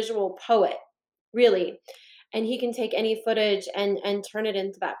 He's a visual poet, really, and he can take any footage and turn it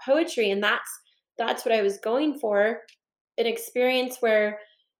into that poetry. And that's what I was going for, an experience where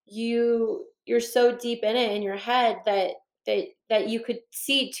you're so deep in it in your head that you could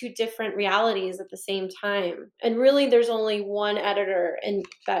see two different realities at the same time. And really, there's only one editor and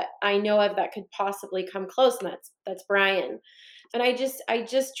that I know of that could possibly come close, and that's Brian. And I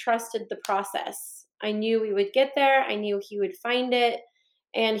just trusted the process. I knew we would get there. I knew he would find it,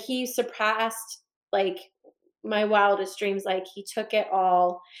 and he surpassed, like, my wildest dreams. Like, he took it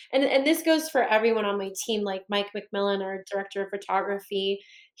all. And this goes for everyone on my team, like Mike McMillan, our director of photography.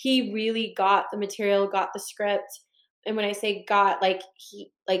 He really got the material, got the script. And when I say got, like,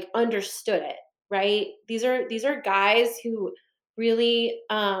 he, like, understood it, right? These are guys who really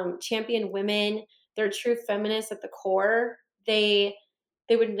champion women. They're true feminists at the core. They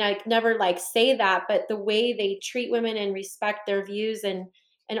would, like, never, like, say that, but the way they treat women and respect their views and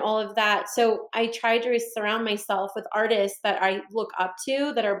all of that. So I try to surround myself with artists that I look up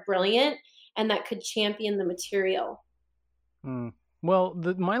to, that are brilliant and that could champion the material. Mm. Well,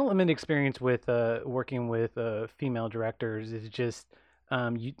 my limited experience with working with female directors is just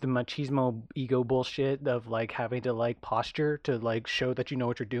the machismo ego bullshit of, like, having to, like, posture to, like, show that you know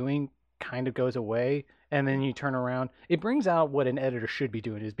what you're doing kind of goes away, and then you turn around. It brings out what an editor should be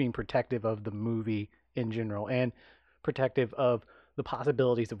doing, is being protective of the movie in general, and protective of the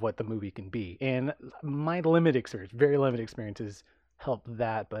possibilities of what the movie can be. And my limited experience, very limited experiences, help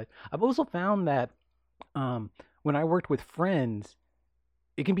that. But I've also found that when I worked with friends,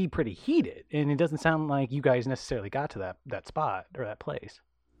 it can be pretty heated, and it doesn't sound like you guys necessarily got to that spot or that place.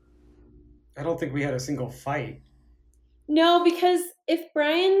 I don't think we had a single fight. No, because if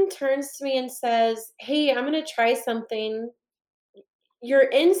Brian turns to me and says, "Hey, I'm going to try something," your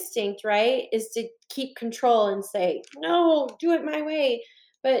instinct, right, is to keep control and say, "No, do it my way."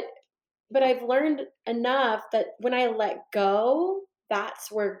 But I've learned enough that when I let go,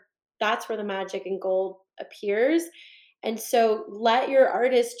 that's where the magic and gold appears. And so let your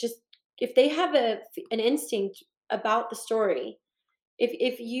artist just, if they have an instinct about the story,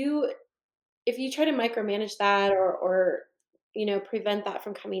 if you try to micromanage that or prevent that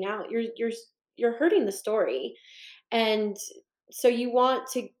from coming out, you're hurting the story. And so you want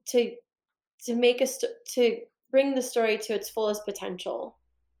to make to bring the story to its fullest potential.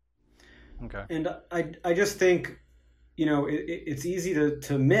 Okay. And I just think, it's easy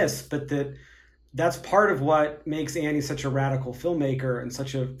to miss, but that that's part of what makes Annie such a radical filmmaker and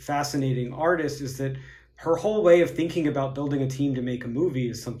such a fascinating artist, is that her whole way of thinking about building a team to make a movie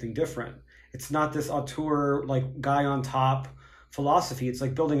is something different. It's not this auteur, like, guy on top philosophy. It's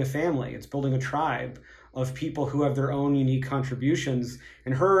like building a family. It's building a tribe of people who have their own unique contributions,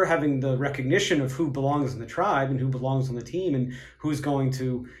 and her having the recognition of who belongs in the tribe and who belongs on the team and who's going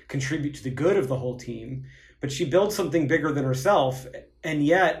to contribute to the good of the whole team. But she builds something bigger than herself, and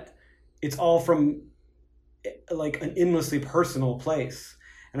yet it's all from like an endlessly personal place.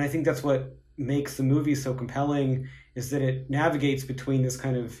 And I think that's what makes the movie so compelling, is that it navigates between this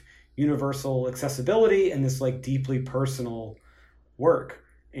kind of universal accessibility and this like deeply personal work.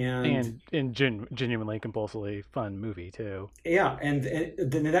 And genuinely compulsively fun movie too. Yeah,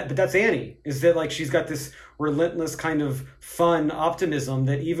 but that's Annie. Is that like she's got this relentless kind of fun optimism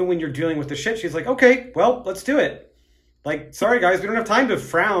that even when you're dealing with the shit, she's like, okay, well, let's do it. Like, sorry guys, we don't have time to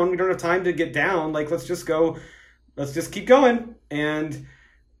frown. We don't have time to get down. Like, let's just keep going. And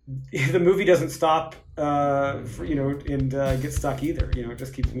the movie doesn't stop, and get stuck either. It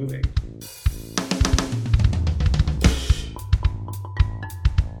just keeps moving.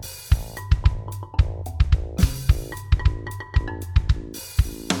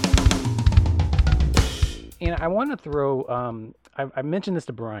 And I want to throw, I mentioned this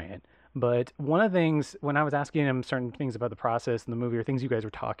to Brian, but one of the things when I was asking him certain things about the process in the movie or things you guys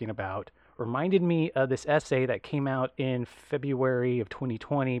were talking about reminded me of this essay that came out in February of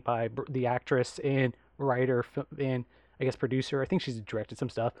 2020 by the actress and writer and I guess producer, I think she's directed some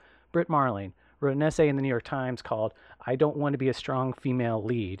stuff, Britt Marling, wrote an essay in the New York Times called "I Don't Want to Be a Strong Female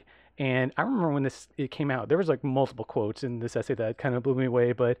Lead." And I remember when it came out, there was like multiple quotes in this essay that kind of blew me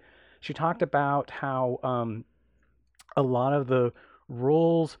away, but she talked about how a lot of the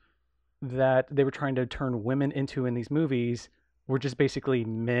roles that they were trying to turn women into in these movies were just basically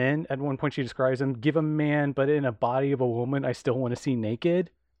men. At one point, she describes them, give a man, but in a body of a woman, I still want to see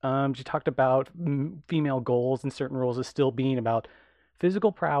naked. She talked about female goals in certain roles as still being about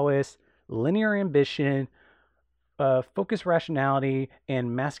physical prowess, linear ambition, focused rationality,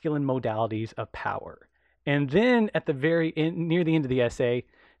 and masculine modalities of power. And then at the near the end of the essay,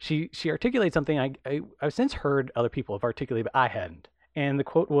 she articulates something I've since heard other people have articulated, but I hadn't. And the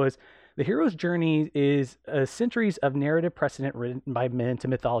quote was, "The hero's journey is centuries of narrative precedent written by men to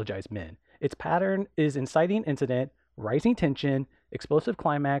mythologize men. Its pattern is inciting incident, rising tension, explosive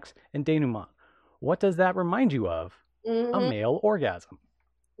climax, and denouement. What does that remind you of? Mm-hmm. A male orgasm."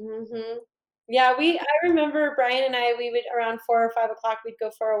 Mm-hmm. Yeah, I remember Brian and I, we would around 4 or 5 o'clock, we'd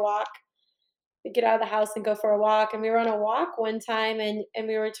go for a walk. We'd get out of the house and go for a walk. And we were on a walk one time and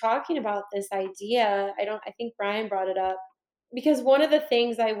we were talking about this idea. I think Brian brought it up because one of the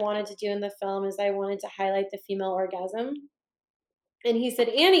things I wanted to do in the film is I wanted to highlight the female orgasm. And he said,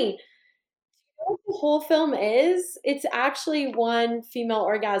 Annie, what the whole film is, it's actually one female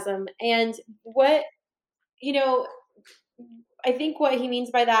orgasm. And what, you know, I think what he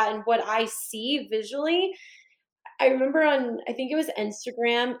means by that and what I see visually, I remember I think it was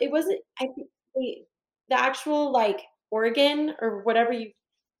Instagram. It wasn't, I think the actual like organ or whatever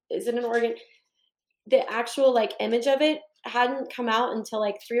is it an organ? The actual like image of it hadn't come out until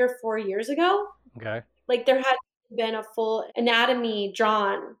like 3 or 4 years ago. Okay. Like there had been a full anatomy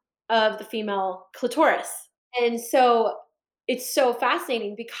drawn of the female clitoris. And so it's so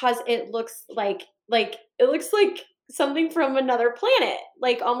fascinating because it looks like something from another planet,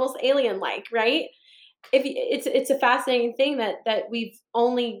 like almost alien like, right? It's a fascinating thing that we've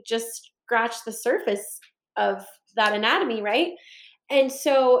only just scratched the surface of that anatomy, right? And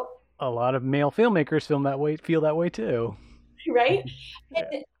so a lot of male filmmakers feel that way too. Right? Yeah.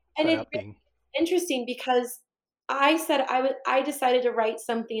 And it's really interesting because I decided to write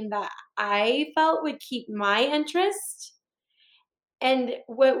something that I felt would keep my interest. And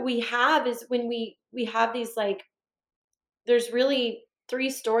what we have is when we have these like there's really 3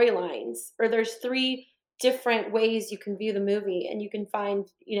 storylines or there's 3 different ways you can view the movie and you can find,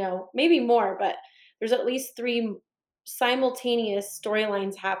 maybe more, but there's at least 3 simultaneous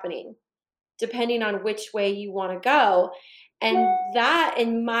storylines happening depending on which way you want to go. And that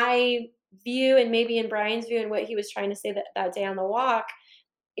in my view and maybe in Brian's view and what he was trying to say that day on the walk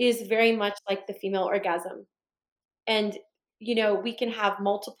is very much like the female orgasm. And we can have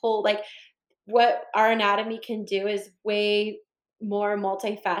multiple like what our anatomy can do is way more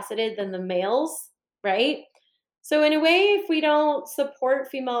multifaceted than the males, right? So in a way, if we don't support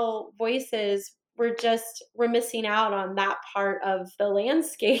female voices, we're missing out on that part of the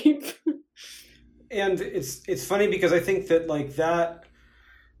landscape. And it's funny because I think that like that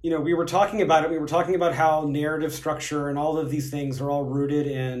we were talking about it. We were talking about how narrative structure and all of these things are all rooted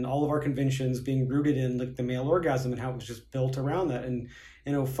in all of our conventions being rooted in like the male orgasm and how it was just built around that. And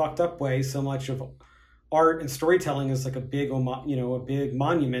in a fucked up way, so much of art and storytelling is like a big, a big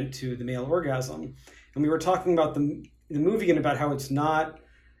monument to the male orgasm. And we were talking about the movie and about how it's not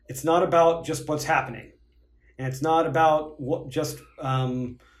about just what's happening, and it's not about what just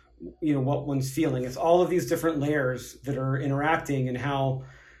what one's feeling. It's all of these different layers that are interacting, and how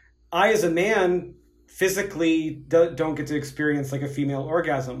I, as a man, physically don't get to experience like a female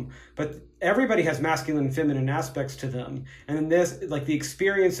orgasm, but everybody has masculine and feminine aspects to them. And in this, like the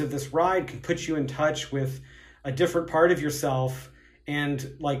experience of this ride can put you in touch with a different part of yourself,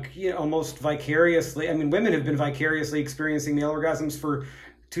 and like, almost vicariously. I mean, women have been vicariously experiencing male orgasms for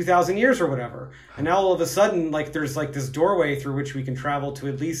 2,000 years or whatever. And now all of a sudden, like there's like this doorway through which we can travel to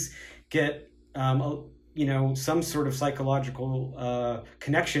at least get, some sort of psychological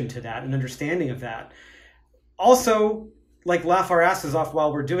connection to that and understanding of that. Also, like laugh our asses off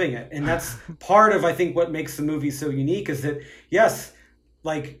while we're doing it. And that's part of, I think, what makes the movie so unique is that, yes,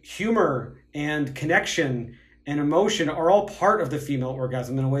 like humor and connection and emotion are all part of the female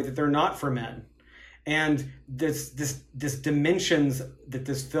orgasm in a way that they're not for men. And this dimensions that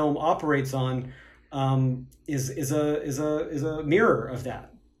this film operates on is a mirror of that.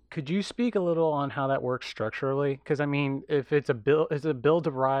 Could you speak a little on how that works structurally? Because I mean, if it's a build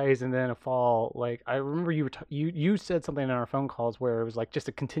to rise and then a fall, like I remember you said something in our phone calls where it was like just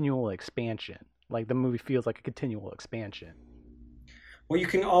a continual expansion. Like the movie feels like a continual expansion. Well, you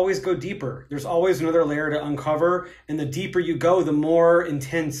can always go deeper. There's always another layer to uncover, and the deeper you go, the more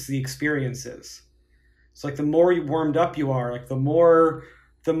intense the experience is. It's like the more warmed up you are, like the more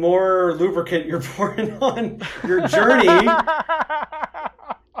lubricant you're pouring on your journey.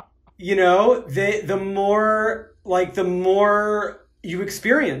 The more you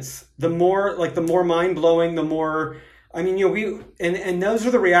experience, the more mind blowing, the more. I mean, and those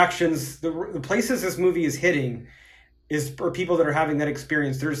are the reactions. The places this movie is hitting is for people that are having that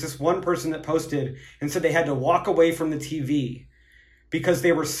experience. There's this one person that posted and said they had to walk away from the TV because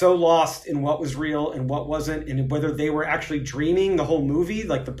they were so lost in what was real and what wasn't, and whether they were actually dreaming the whole movie,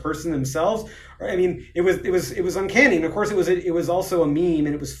 like the person themselves. I mean, it was uncanny. And of course, it was also a meme,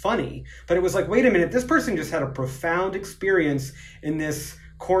 and it was funny. But it was like, wait a minute, this person just had a profound experience in this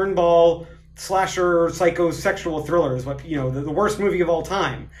cornball slasher psychosexual thriller, is what the worst movie of all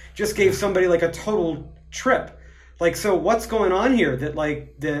time. Just gave somebody like a total trip. Like, so what's going on here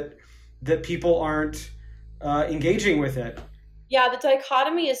that people aren't engaging with it? Yeah, the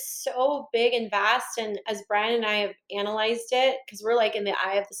dichotomy is so big and vast. And as Brian and I have analyzed it, because we're like in the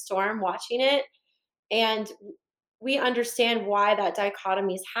eye of the storm watching it, and we understand why that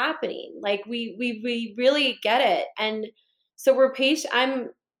dichotomy is happening. Like we really get it. And so we're patient.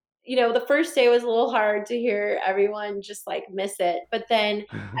 The first day was a little hard to hear everyone just like miss it. But then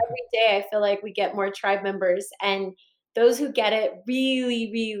every day I feel like we get more tribe members, and those who get it really,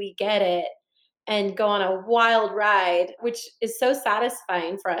 really get it and go on a wild ride, which is so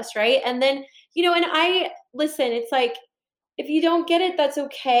satisfying for us, right? And then, and I listen, it's like, if you don't get it, that's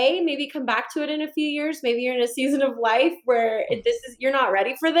okay. Maybe come back to it in a few years. Maybe you're in a season of life where you're not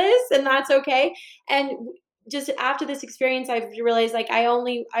ready for this, and that's okay. And just after this experience, I've realized like I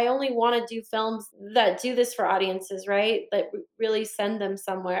only want to do films that do this for audiences, right? That really send them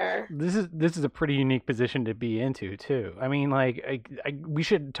somewhere. This is a pretty unique position to be into too. I mean, like we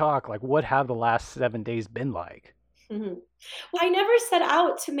should talk like what have the last 7 days been like? Mm-hmm. Well, I never set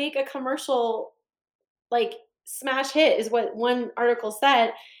out to make a commercial like smash hit, is what one article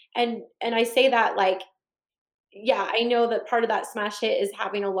said, and I say that like, yeah, I know that part of that smash hit is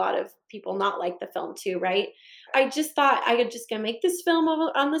having a lot of people not like the film too, right? I just thought I could just gonna make this film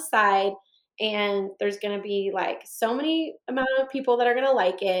on the side, and there's gonna be like so many amount of people that are gonna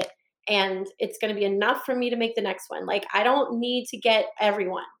like it, and it's gonna be enough for me to make the next one. Like I don't need to get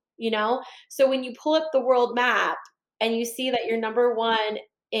everyone, you know? So when you pull up the world map and you see that you're number one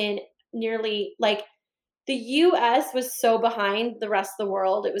in nearly like the US was so behind the rest of the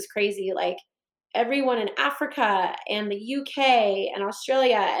world, it was crazy. Like everyone in Africa and the UK and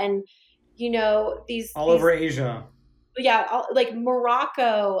Australia and these all over Asia. Yeah, like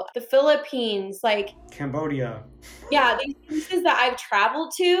Morocco, the Philippines, like Cambodia. Yeah, these places that I've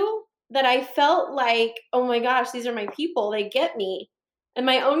traveled to that I felt like, oh my gosh, these are my people. They get me. And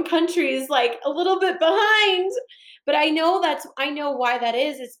my own country is like a little bit behind. But I know why that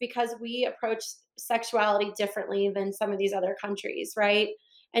is. It's because we approach sexuality differently than some of these other countries, right?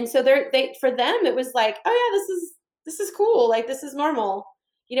 And so for them it was like, oh yeah, this is cool. Like this is normal.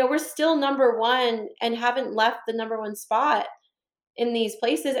 We're still number one and haven't left the number one spot. in these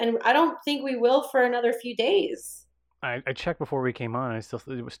places, and I don't think we will for another few days. I checked before we came on. It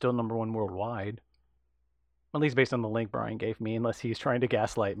was still #1 worldwide, at least based on the link Brian gave me. Unless he's trying to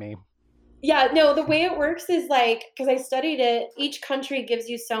gaslight me. Yeah, no, the way it works is like, because I studied it, each country gives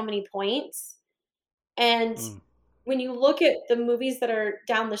you so many points. And Mm. when you look at the movies that are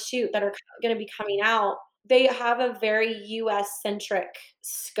down the chute that are going to be coming out, they have a very US centric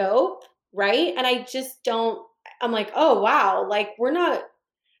scope, right? And I just don't, I'm like, oh, wow, like we're not,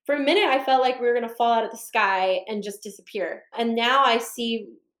 for a minute, I felt like we were going to fall out of the sky and just disappear. And now I see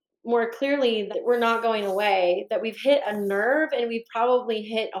more clearly that we're not going away, that we've hit a nerve and we've probably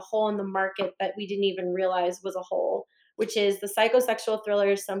hit a hole in the market that we didn't even realize was a hole, which is the psychosexual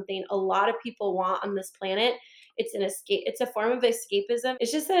thriller is something a lot of people want on this planet. It's an escape, it's a form of escapism.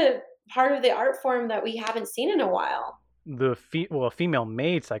 It's just a part of the art form that we haven't seen in a while. A female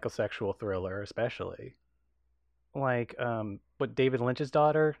made psychosexual thriller, especially. Like, what David Lynch's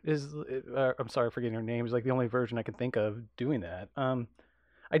daughter is. I'm sorry, forgetting her name. Is like the only version I can think of doing that.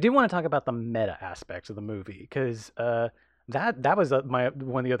 I do want to talk about the meta aspects of the movie because that was my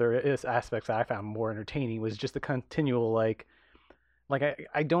one of the other aspects that I found more entertaining was just the continual like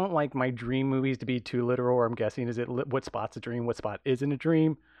I don't like my dream movies to be too literal. Or I'm guessing is it what spot's a dream, what spot isn't a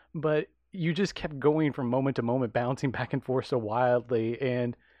dream, but you just kept going from moment to moment, bouncing back and forth so wildly,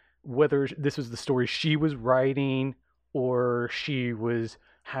 and whether this was the story she was writing or she was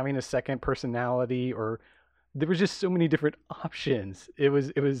having a second personality or there was just so many different options. It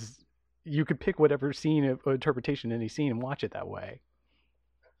was you could pick whatever scene or interpretation any scene and watch it that way.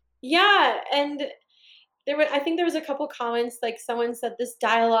 Yeah, and I think there was a couple comments, like someone said this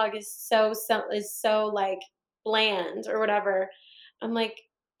dialogue is so like bland or whatever. I'm like,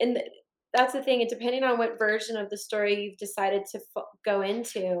 and that's the thing. And depending on what version of the story you've decided to go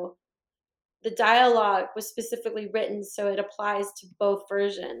into, the dialogue was specifically written so it applies to both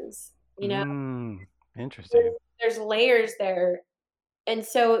versions. You know, Interesting. there's layers there, and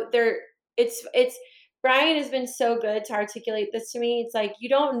so there it's Brian has been so good to articulate this to me. It's like you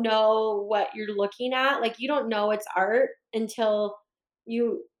don't know what you're looking at. Like you don't know it's art until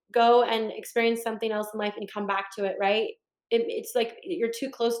you go and experience something else in life and come back to it, right? It's like you're too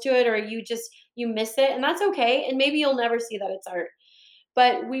close to it or you miss it, and that's okay. And maybe you'll never see that it's art.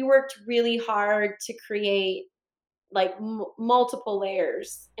 But we worked really hard to create like multiple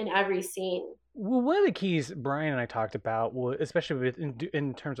layers in every scene. Well, one of the keys Brian and I talked about, especially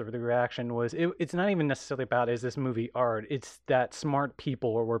in terms of the reaction, was it's not even necessarily about is this movie art. It's that smart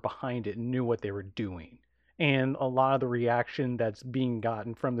people were behind it and knew what they were doing. And a lot of the reaction that's being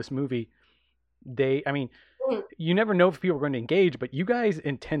gotten from this movie, I mean, Mm. you never know if people are going to engage, but you guys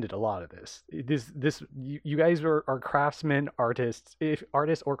intended a lot of this. You guys are craftsmen, artists, if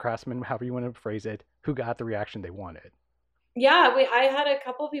artists or craftsmen, however you want to phrase it, who got the reaction they wanted. Yeah, I had a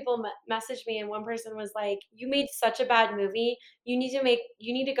couple people message me, and one person was like, "You made such a bad movie. You need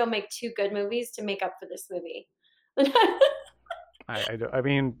to go make two good movies to make up for this movie." I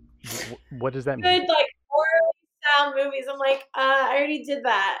mean, what does that mean? Good, like horror sound movies. I'm like, I already did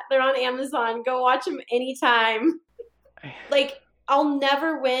that. They're on Amazon. Go watch them anytime. Like, I'll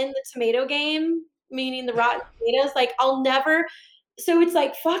never win the tomato game, meaning the Rotten Tomatoes. Like, I'll never. So it's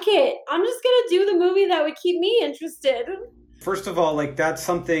like, fuck it. I'm just gonna do the movie that would keep me interested. First of all, like that's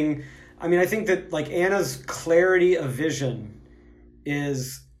something. I mean, I think that like Anna's clarity of vision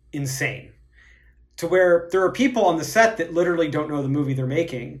is insane. To where there are people on the set that literally don't know the movie they're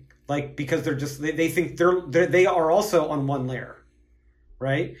making, like because they think they are also on one layer,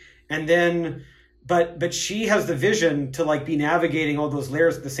 right? And then, but she has the vision to like be navigating all those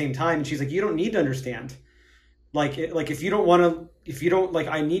layers at the same time, and she's like, you don't need to understand. Like if you don't want to, if you don't like,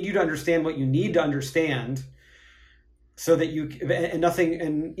 I need you to understand what you need to understand so that you and nothing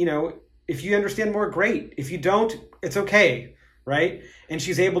and you know if you understand more great, if you don't it's okay, right? And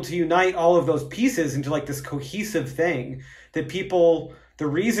she's able to unite all of those pieces into like this cohesive thing that the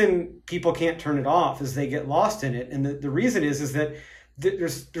reason people can't turn it off is they get lost in it. And the reason is that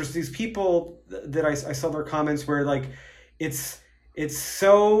there's these people that I saw their comments where like it's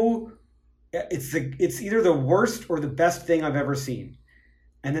so it's either the worst or the best thing I've ever seen,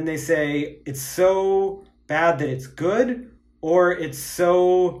 and then they say it's so bad that it's good, or it's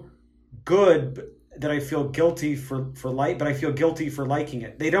so good that I feel guilty but I feel guilty for liking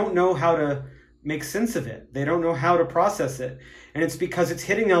it. They don't know how to make sense of it. They don't know how to process it, and it's because it's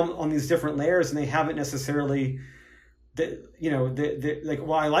hitting them on these different layers, and they haven't necessarily, like,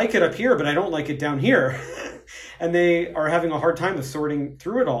 well, I like it up here, but I don't like it down here, and they are having a hard time of sorting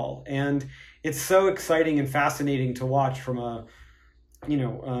through it all. And it's so exciting and fascinating to watch from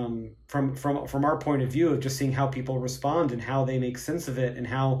from our point of view of just seeing how people respond and how they make sense of it and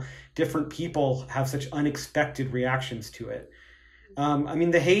how different people have such unexpected reactions to it. I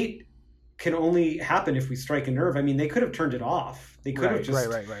mean, the hate can only happen if we strike a nerve. I mean, they could have turned it off. They could have just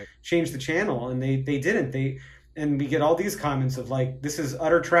changed the channel, and they didn't. And we get all these comments of like, this is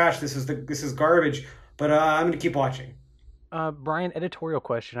utter trash. This is garbage. But I'm going to keep watching. Brian, editorial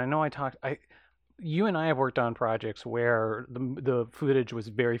question. I know you and I have worked on projects where the footage was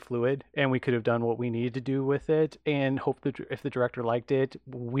very fluid, and we could have done what we needed to do with it, and hope that if the director liked it,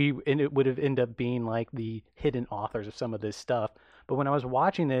 it would have ended up being like the hidden authors of some of this stuff. But when I was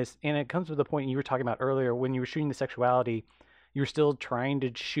watching this, and it comes to the point you were talking about earlier, when you were shooting the sexuality, you were still trying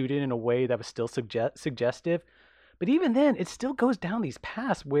to shoot it in a way that was still suggestive. But even then, it still goes down these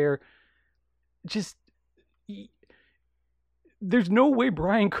paths where just there's no way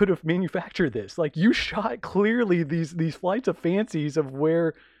Brian could have manufactured this. Like, you shot clearly these flights of fancies of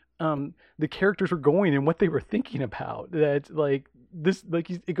where the characters were going and what they were thinking about. That like this, like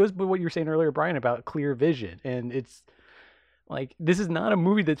it goes by what you were saying earlier, Brian, about clear vision. And it's like, this is not a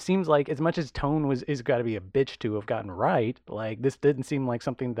movie that seems like, as much as tone is got to be a bitch to have gotten right. Like, this didn't seem like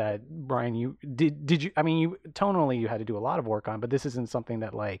something that Brian, you did you? I mean, you tonally you had to do a lot of work on, but this isn't something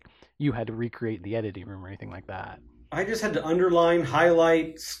that like you had to recreate in the editing room or anything like that. I just had to underline,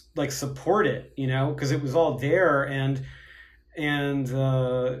 highlight, like support it, because it was all there. And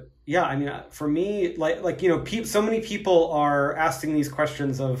yeah, I mean, for me, so many people are asking these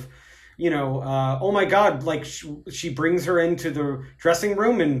questions of, oh my God, like she brings her into the dressing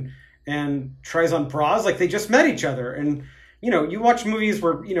room and tries on bras, like they just met each other. And, you watch movies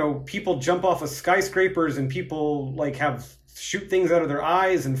where, people jump off of skyscrapers and people like shoot things out of their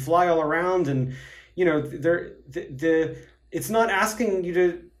eyes and fly all around. And, it's not asking you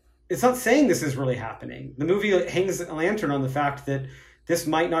to, it's not saying this is really happening. The movie hangs a lantern on the fact that this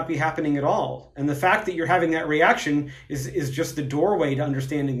might not be happening at all. And the fact that you're having that reaction is just the doorway to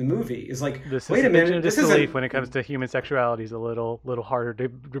understanding the movie. Is like, wait a minute, this isn't... When it comes to human sexuality is a little harder to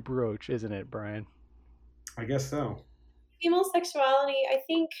broach, isn't it, Brian? I guess so. Female sexuality, I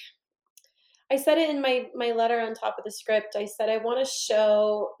think I said it in my letter on top of the script. I said I want to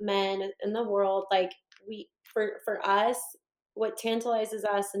show men in the world, like, for us, what tantalizes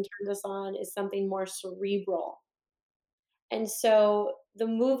us and turns us on is something more cerebral. And so the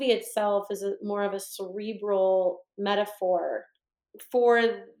movie itself is more of a cerebral metaphor for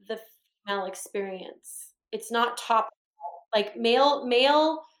the female experience. It's not top, like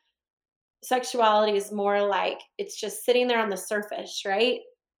male sexuality is more like it's just sitting there on the surface, right?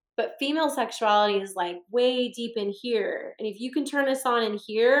 But female sexuality is like way deep in here. And if you can turn us on in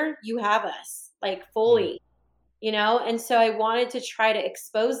here, you have us like fully, And so I wanted to try to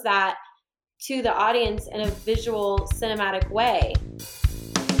expose that to the audience in a visual cinematic way.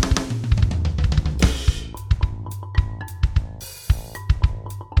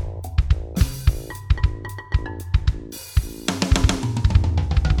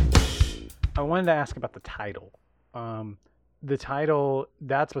 I wanted to ask about the title. The title,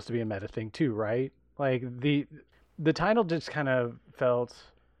 that's supposed to be a meta thing too, right? Like the title just kind of felt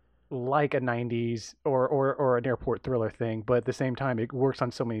like a 90s or an airport thriller thing, but at the same time it works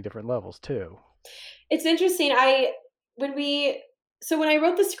on so many different levels too. It's interesting. When I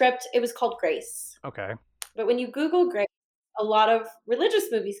wrote the script, it was called Grace. Okay. But when you Google Grace, a lot of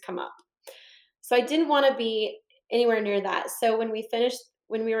religious movies come up. So I didn't want to be anywhere near that. So when we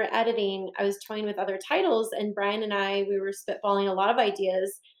were editing, I was toying with other titles, and Brian and we were spitballing a lot of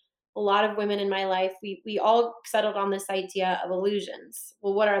ideas. A lot of women in my life, we all settled on this idea of illusions.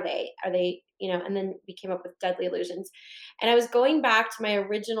 Well, what are they? Are they, and then we came up with Deadly Illusions. And I was going back to my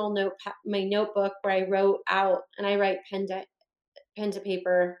original my notebook where I wrote out, and I write pen to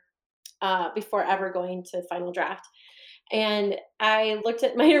paper before ever going to final draft. And I looked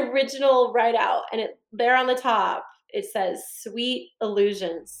at my original write out, and there on the top, it says Sweet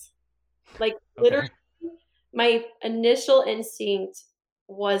Illusions. Like, literally, my initial instinct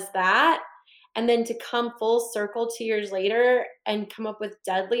was that. And then to come full circle 2 years later and come up with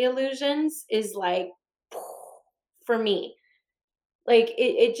Deadly Illusions is like, for me, like,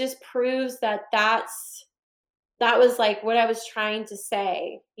 it just proves that was like what I was trying to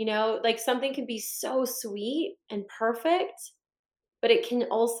say, like something can be so sweet and perfect, but it can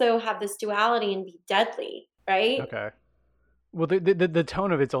also have this duality and be deadly, right? Okay. Well, the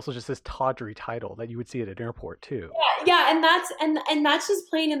tone of it's also just this tawdry title that you would see at an airport too. Yeah, and that's just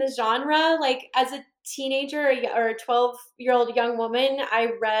playing in the genre. Like, as a teenager or a 12-year-old young woman,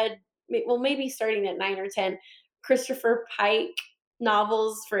 I read, well, maybe starting at 9 or 10, Christopher Pike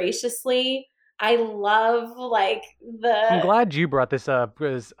novels voraciously. I love like I'm the glad you brought this up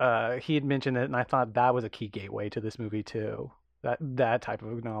because he had mentioned it, and I thought that was a key gateway to this movie too. That type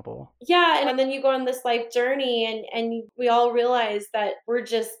of novel. yeah, and then you go on this life journey and we all realize that we're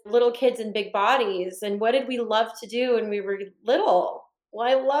just little kids in big bodies. And what did we love to do when we were little? Well,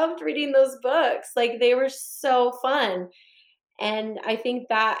 I loved reading those books. Like they were so fun. And I think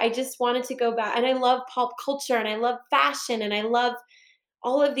that I just wanted to go back, and I love pop culture and I love fashion and I love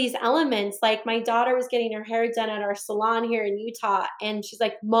all of these elements. Like my daughter was getting her hair done at our salon here in Utah, and she's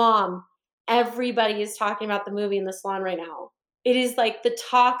like, "Mom, everybody is talking about the movie in the salon right now. It is like the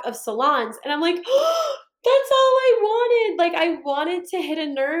talk of salons." And I'm like, "Oh, that's all I wanted." Like I wanted to hit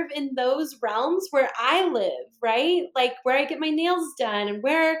a nerve in those realms where I live, right? Like where I get my nails done and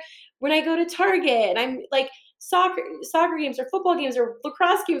where when I go to Target and I'm like soccer games or football games or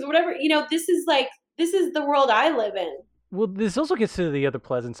lacrosse games or whatever, this is the world I live in. Well, this also gets to the other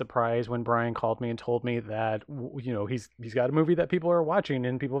pleasant surprise when Brian called me and told me that he's got a movie that people are watching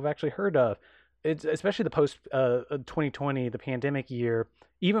and people have actually heard of. It's especially the post 2020, the pandemic year,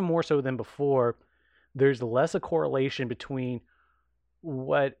 even more so than before. There's less a correlation between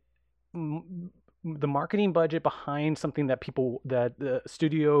what the marketing budget behind something that the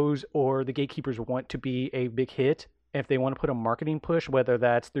studios or the gatekeepers want to be a big hit. If they want to put a marketing push, whether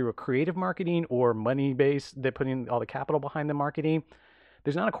that's through a creative marketing or money based, they're putting all the capital behind the marketing.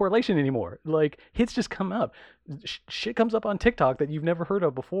 There's not a correlation anymore. Like hits just come up, shit comes up on TikTok that you've never heard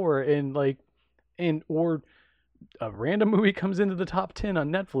of before, or a random movie comes into the top 10 on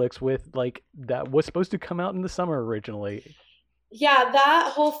Netflix with like that was supposed to come out in the summer originally. Yeah,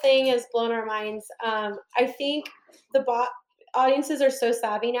 that whole thing has blown our minds. I think audiences are so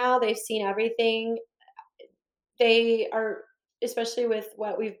savvy now. They've seen everything. They are, especially with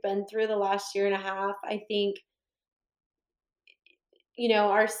what we've been through the last year and a half. I think,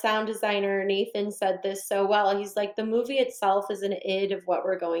 our sound designer, Nathan, said this so well. He's like, the movie itself is an id of what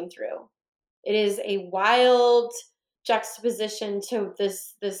we're going through. It is a wild juxtaposition to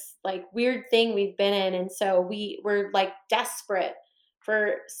this like weird thing we've been in. And so we're like desperate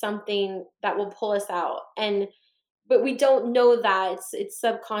for something that will pull us out. But we don't know that. It's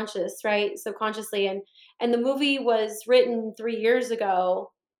subconscious, right? Subconsciously. And the movie was written 3 years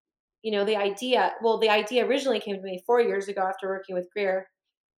ago. The idea originally came to me 4 years ago after working with Greer.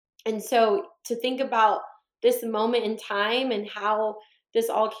 And so to think about this moment in time and how this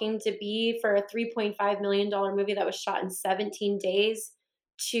all came to be for a $3.5 million movie that was shot in 17 days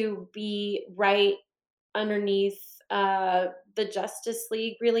to be right underneath the Justice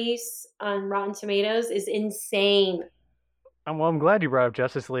League release on Rotten Tomatoes is insane. Well, I'm glad you brought up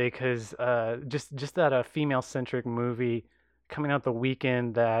Justice League because just that a female centric movie coming out the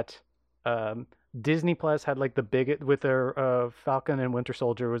weekend that um, Disney Plus had like the biggest with their Falcon and Winter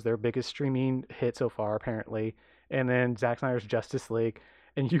Soldier was their biggest streaming hit so far apparently, and then Zack Snyder's Justice League,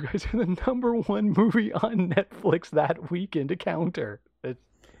 and you guys are the number one movie on Netflix that weekend to counter.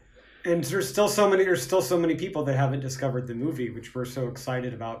 And there's still so many people that haven't discovered the movie, which we're so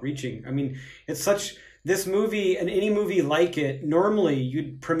excited about reaching. I mean, it's such this movie and any movie like it. Normally,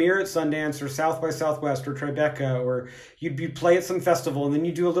 you'd premiere at Sundance or South by Southwest or Tribeca, or you'd play at some festival, and then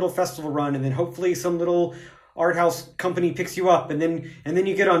you do a little festival run, and then hopefully some little art house company picks you up, and then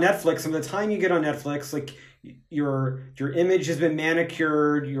you get on Netflix. And by the time you get on Netflix, like your image has been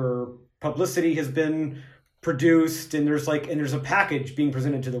manicured, your publicity has been produced, and there's a package being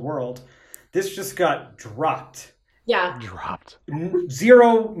presented to the world. This just got dropped. Yeah. Dropped.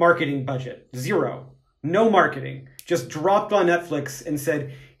 Zero marketing budget. Zero. No marketing. Just dropped on Netflix and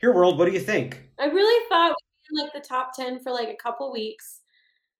said, "Here, world, what do you think?" I really thought we'd be in like the top 10 for like a couple weeks,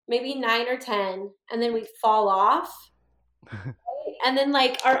 maybe 9 or 10, and then we'd fall off. Right? And then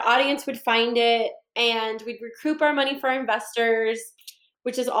like our audience would find it and we'd recoup our money for our investors,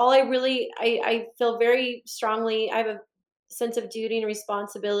 which is all I feel very strongly. I have a sense of duty and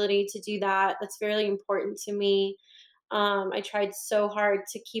responsibility to do that. That's very important to me. I tried so hard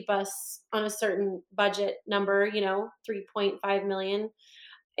to keep us on a certain budget number, 3.5 million.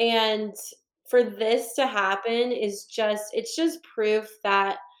 And for this to happen it's just proof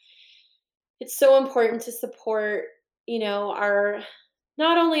that it's so important to support, our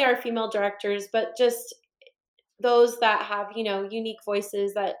not only our female directors, but just those that have, unique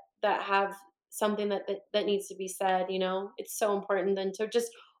voices that have something that needs to be said. It's so important than to just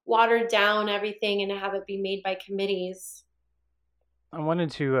water down everything and have it be made by committees. I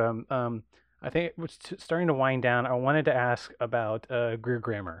wanted to I think it was starting to wind down. I wanted to ask about Greer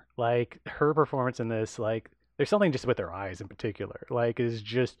Grammer, like her performance in this. Like, there's something just with her eyes in particular. Like, is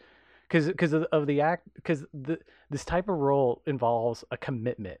just because of the act, because this type of role involves a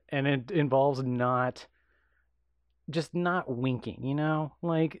commitment, and it involves not winking,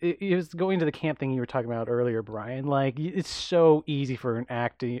 like it was going to the camp thing you were talking about earlier, Brian. Like it's so easy for an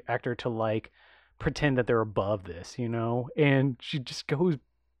actor to like pretend that they're above this, and she just goes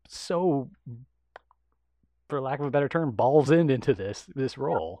so, for lack of a better term, balls into this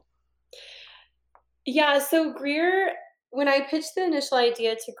role. Yeah, so Greer, when I pitched the initial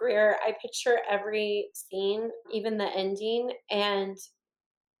idea to Greer, I pitched her every scene, even the ending, and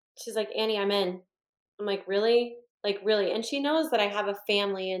she's like, "Annie, I'm in." I'm like, "Really?" Like, really? And she knows that I have a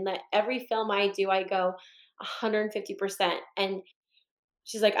family and that every film I do, I go 150%. And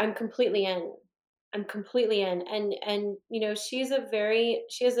she's like, "I'm completely in. I'm completely in." And she has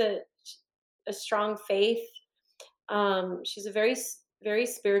a strong faith. She's a very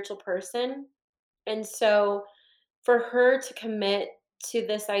spiritual person. And so for her to commit to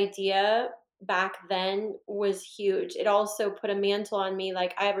this idea back then was huge. It also put a mantle on me,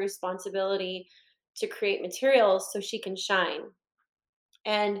 like I have a responsibility to create materials so she can shine.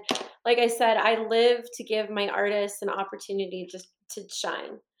 And like I said, I live to give my artists an opportunity just to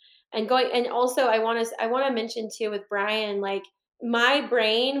shine. And also I want to mention too with Brian, like my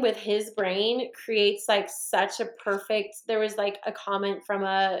brain with his brain creates like such a perfect. There was like a comment from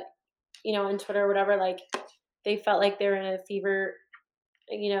on Twitter or whatever, like they felt like they were in a fever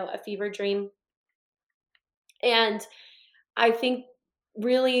dream. And I think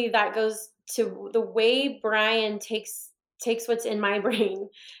really that goes to the way Brian takes what's in my brain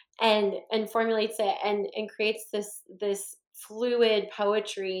and formulates it and creates this fluid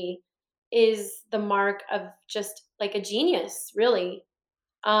poetry is the mark of just like a genius, really.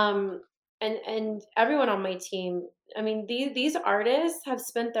 Um and everyone on my team, I mean, these artists have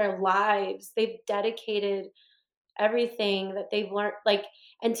spent their lives, they've dedicated everything that they've learned, like,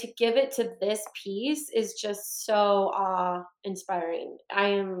 and to give it to this piece is just so awe inspiring.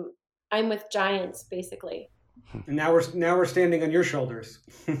 I'm with giants, basically. And now we're standing on your shoulders,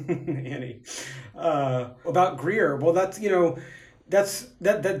 Annie. About Greer. Well, this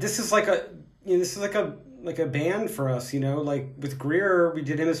is like a band for us. Like with Greer, we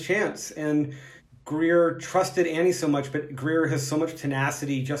did him his chance, and Greer trusted Annie so much, but Greer has so much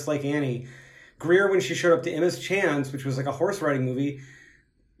tenacity, just like Annie. Greer, when she showed up to Emma's Chance, which was like a horse riding movie,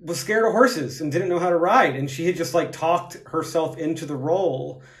 was scared of horses and didn't know how to ride, and she had just like talked herself into the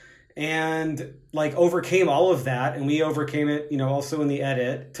role and like overcame all of that, and we overcame it, also in the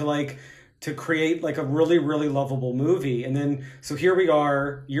edit to create like a really, really lovable movie. And then so here we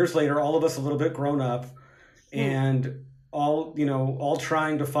are years later, all of us a little bit grown up, and all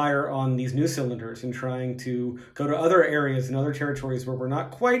trying to fire on these new cylinders and trying to go to other areas and other territories where we're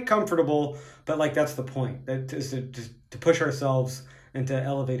not quite comfortable, but like that's the point, that is to push ourselves and to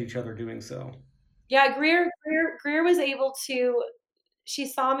elevate each other doing so. Yeah, Greer was able to. She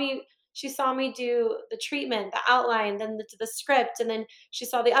saw me do the treatment, the outline, then the script, and then she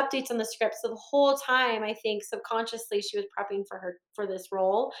saw the updates on the script. So the whole time, I think subconsciously she was prepping for this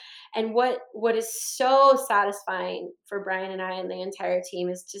role. And what is so satisfying for Brian and I and the entire team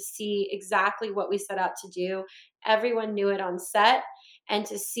is to see exactly what we set out to do. Everyone knew it on set, and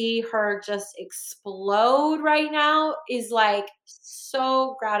to see her just explode right now is like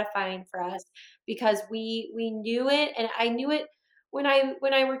so gratifying for us because we knew it, and I knew it when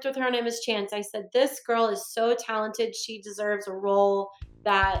I worked with her on Emma's Chance. I said, "This girl is so talented. She deserves a role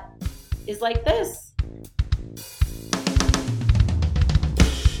that is like this."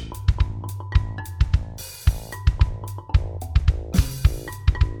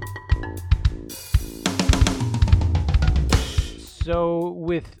 So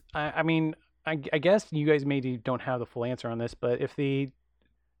I mean, I guess you guys maybe don't have the full answer on this, but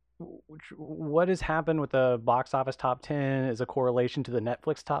what has happened with the box office top 10 is a correlation to the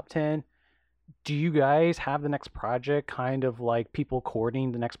Netflix top 10. Do you guys have the next project kind of like people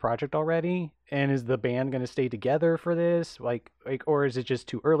courting the next project already? And is the band going to stay together for this? Or is it just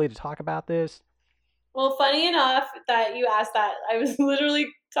too early to talk about this? Well, funny enough that you asked that. I was literally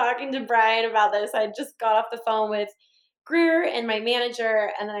talking to Brian about this. I just got off the phone with Greer and my manager,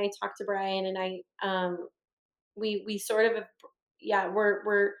 and then I talked to Brian, and we sort of, yeah,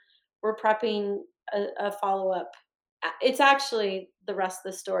 we're prepping a follow up. It's actually the rest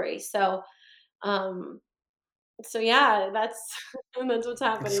of the story. Um, so yeah, that's that's what's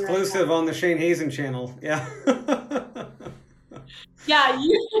happening right Exclusive now. on the Shane Hazen channel. Yeah. Yeah,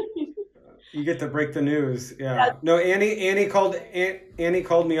 You get to break the news. yeah, Yeah. No, Annie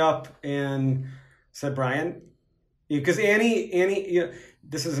called me up and said, Brian, because Annie,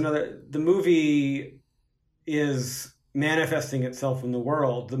 this is the movie is manifesting itself in the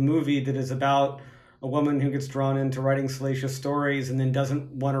world. The movie that is about a woman who gets drawn into writing salacious stories and then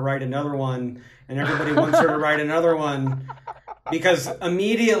doesn't want to write another one, and everybody wants her to write another one. Because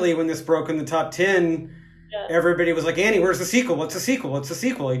immediately when this broke in the top 10, everybody was like, Annie, where's the sequel? What's the sequel? What's the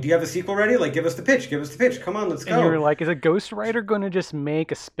sequel? Do you have a sequel ready? Like, give us the pitch. Give us the pitch. Come on, let's go. And you were like, is a ghostwriter going to just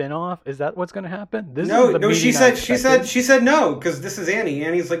make a spin-off? Is that what's going to happen? No, she said no, because this is Annie.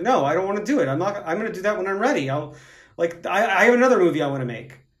 Annie's like, no, I don't want to do it. I'm going to do that when I'm ready. I have another movie I want to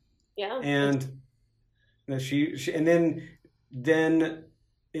make. Yeah. And she and then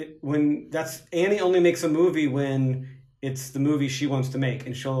when that's Annie only makes a movie when it's the movie she wants to make,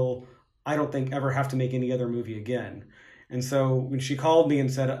 and she'll, I don't think, ever have to make any other movie again. And so when she called me and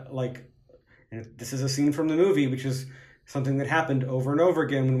said, like, this is a scene from the movie, which is something that happened over and over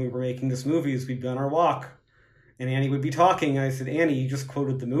again when we were making this movie, is we'd be on our walk and Annie would be talking, and I said, Annie, you just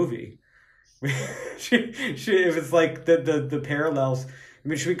quoted the movie. It was like the parallels. I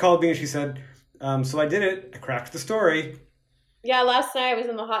mean, she called me and she said, so I did it. I cracked the story. Yeah, last night I was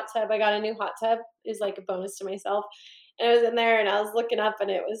in the hot tub. I got a new hot tub. It was like a bonus to myself. And I was in there and I was looking up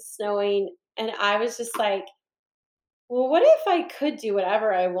and it was snowing. And I was just like, well, what if I could do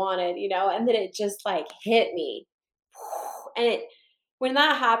whatever I wanted, you know? And then it just like hit me. And when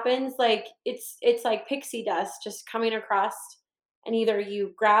that happens, like it's like pixie dust just coming across, and either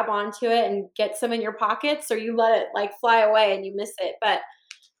you grab onto it and get some in your pockets, or you let it like fly away and you miss it. But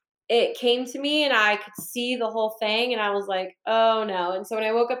it came to me and I could see the whole thing and I was like, oh no. And so when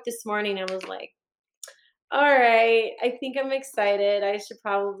I woke up this morning, I was like, all right, I think I'm excited. I should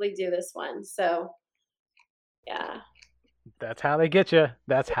probably do this one. So yeah. That's how they get you.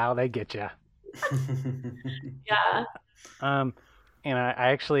 That's how they get you. Yeah. And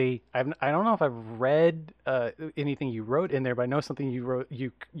I don't know if I've read anything you wrote in there, but I know something you wrote.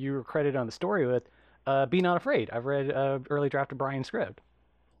 You were credited on the story with "Be Not Afraid." I've read early draft of Brian's script.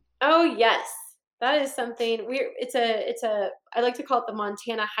 Oh yes, that is something. It's a. I like to call it the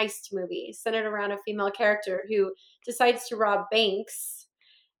Montana heist movie, centered around a female character who decides to rob banks,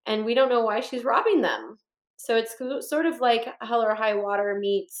 and we don't know why she's robbing them. So it's sort of like Hell or High Water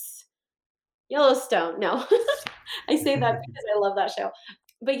meets Yellowstone. No, I say that because I love that show.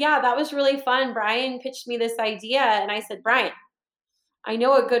 But yeah, that was really fun. Brian pitched me this idea, and I said, Brian, I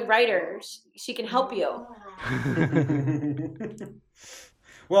know a good writer. She can help you.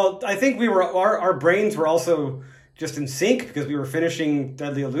 Well, I think our brains were also just in sync because we were finishing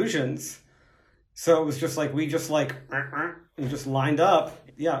Deadly Illusions. So it was just like we just lined up.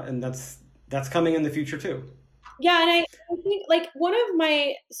 Yeah, and that's coming in the future too. Yeah, and I think like one of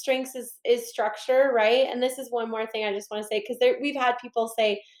my strengths is structure, right? And this is one more thing I just want to say, because we've had people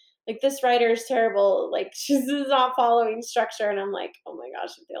say, like, this writer is terrible, like she's not following structure, and I'm like, oh my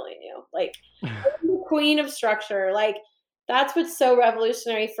gosh, if they only knew. Like, I'm the queen of structure. Like, that's what's so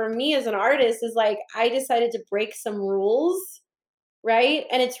revolutionary for me as an artist is like I decided to break some rules, right?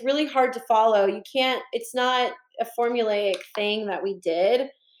 And it's really hard to follow. It's not a formulaic thing that we did.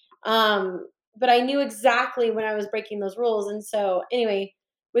 But I knew exactly when I was breaking those rules. And so anyway,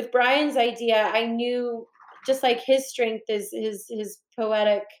 with Brian's idea, I knew just like his strength is his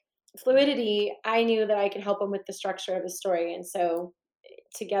poetic fluidity, I knew that I could help him with the structure of the story. And so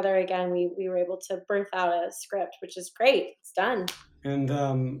together again, we were able to birth out a script, which is great. It's done.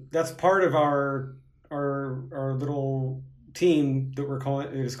 And that's part of our little team that we're calling.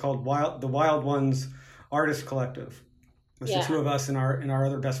 It is called the Wild Ones Artist Collective. It's the two of us and our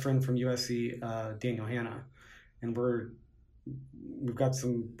other best friend from USC, Daniel Hanna, and we've got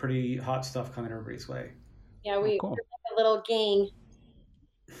some pretty hot stuff coming everybody's way. Yeah, we're like a little gang.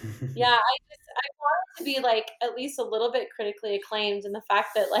 Yeah, I want it to be like at least a little bit critically acclaimed, and the fact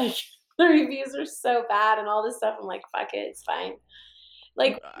that like the reviews are so bad and all this stuff, I'm like, fuck it, it's fine.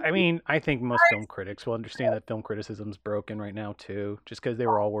 Like, I mean, I think most film critics will understand that film criticism's broken right now too, just because they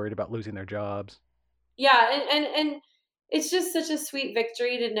were all worried about losing their jobs. Yeah, and it's just such a sweet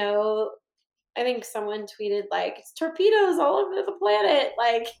victory to know. I think someone tweeted like, it's torpedoes all over the planet,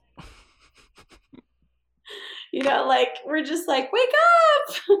 like. You know, like we're just like, wake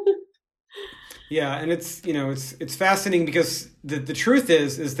up. Yeah, and it's fascinating because the truth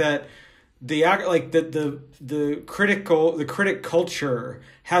is that the critic culture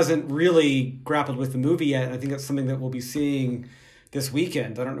hasn't really grappled with the movie yet. And I think that's something that we'll be seeing this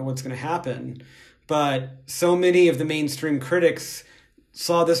weekend. I don't know what's going to happen, but so many of the mainstream critics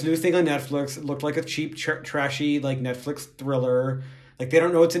saw this new thing on Netflix. It looked like a cheap, trashy like Netflix thriller. Like they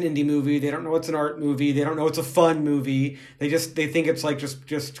don't know it's an indie movie. They don't know it's an art movie. They don't know it's a fun movie. They think it's like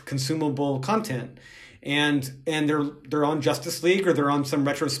just consumable content. And they're on Justice League or they're on some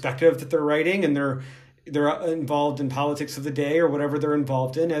retrospective that they're writing, and they're involved in politics of the day or whatever they're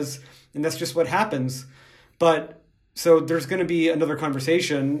involved in, and that's just what happens. But so there's going to be another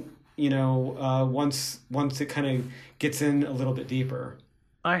conversation, once it kind of gets in a little bit deeper.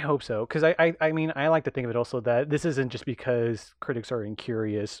 I hope so, because I mean, I like to think of it also that this isn't just because critics are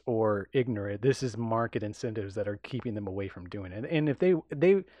incurious or ignorant. This is market incentives that are keeping them away from doing it. And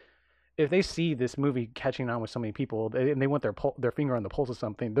if they see this movie catching on with so many people and they want their finger on the pulse of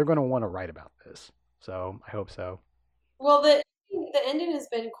something, they're going to want to write about this. So I hope so. Well, the ending has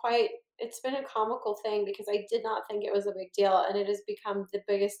been it's been a comical thing because I did not think it was a big deal, and it has become the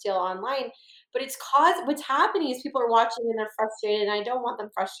biggest deal online. But what's happening is people are watching and they're frustrated, and I don't want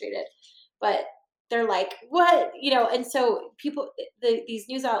them frustrated, but they're like, "What?" And so these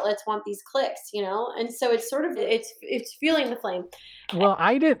news outlets want these clicks, and so it's sort of it's fueling the flame. Well,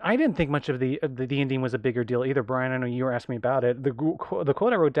 I didn't think much of the ending was a bigger deal either, Brian. I know you were asking me about it. The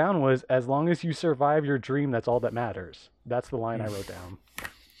quote I wrote down was, "As long as you survive your dream, that's all that matters." That's the line I wrote down.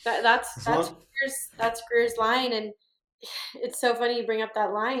 That's Greer's line, and it's so funny you bring up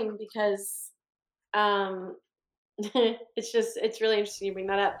that line because it's really interesting you bring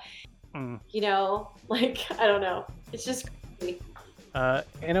that up. I don't know, it's just crazy.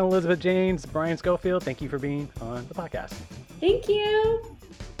 Anna Elizabeth James, Brian Schofield, thank you for being on the podcast. Thank you.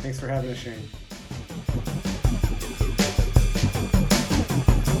 Thanks for having us, Shane.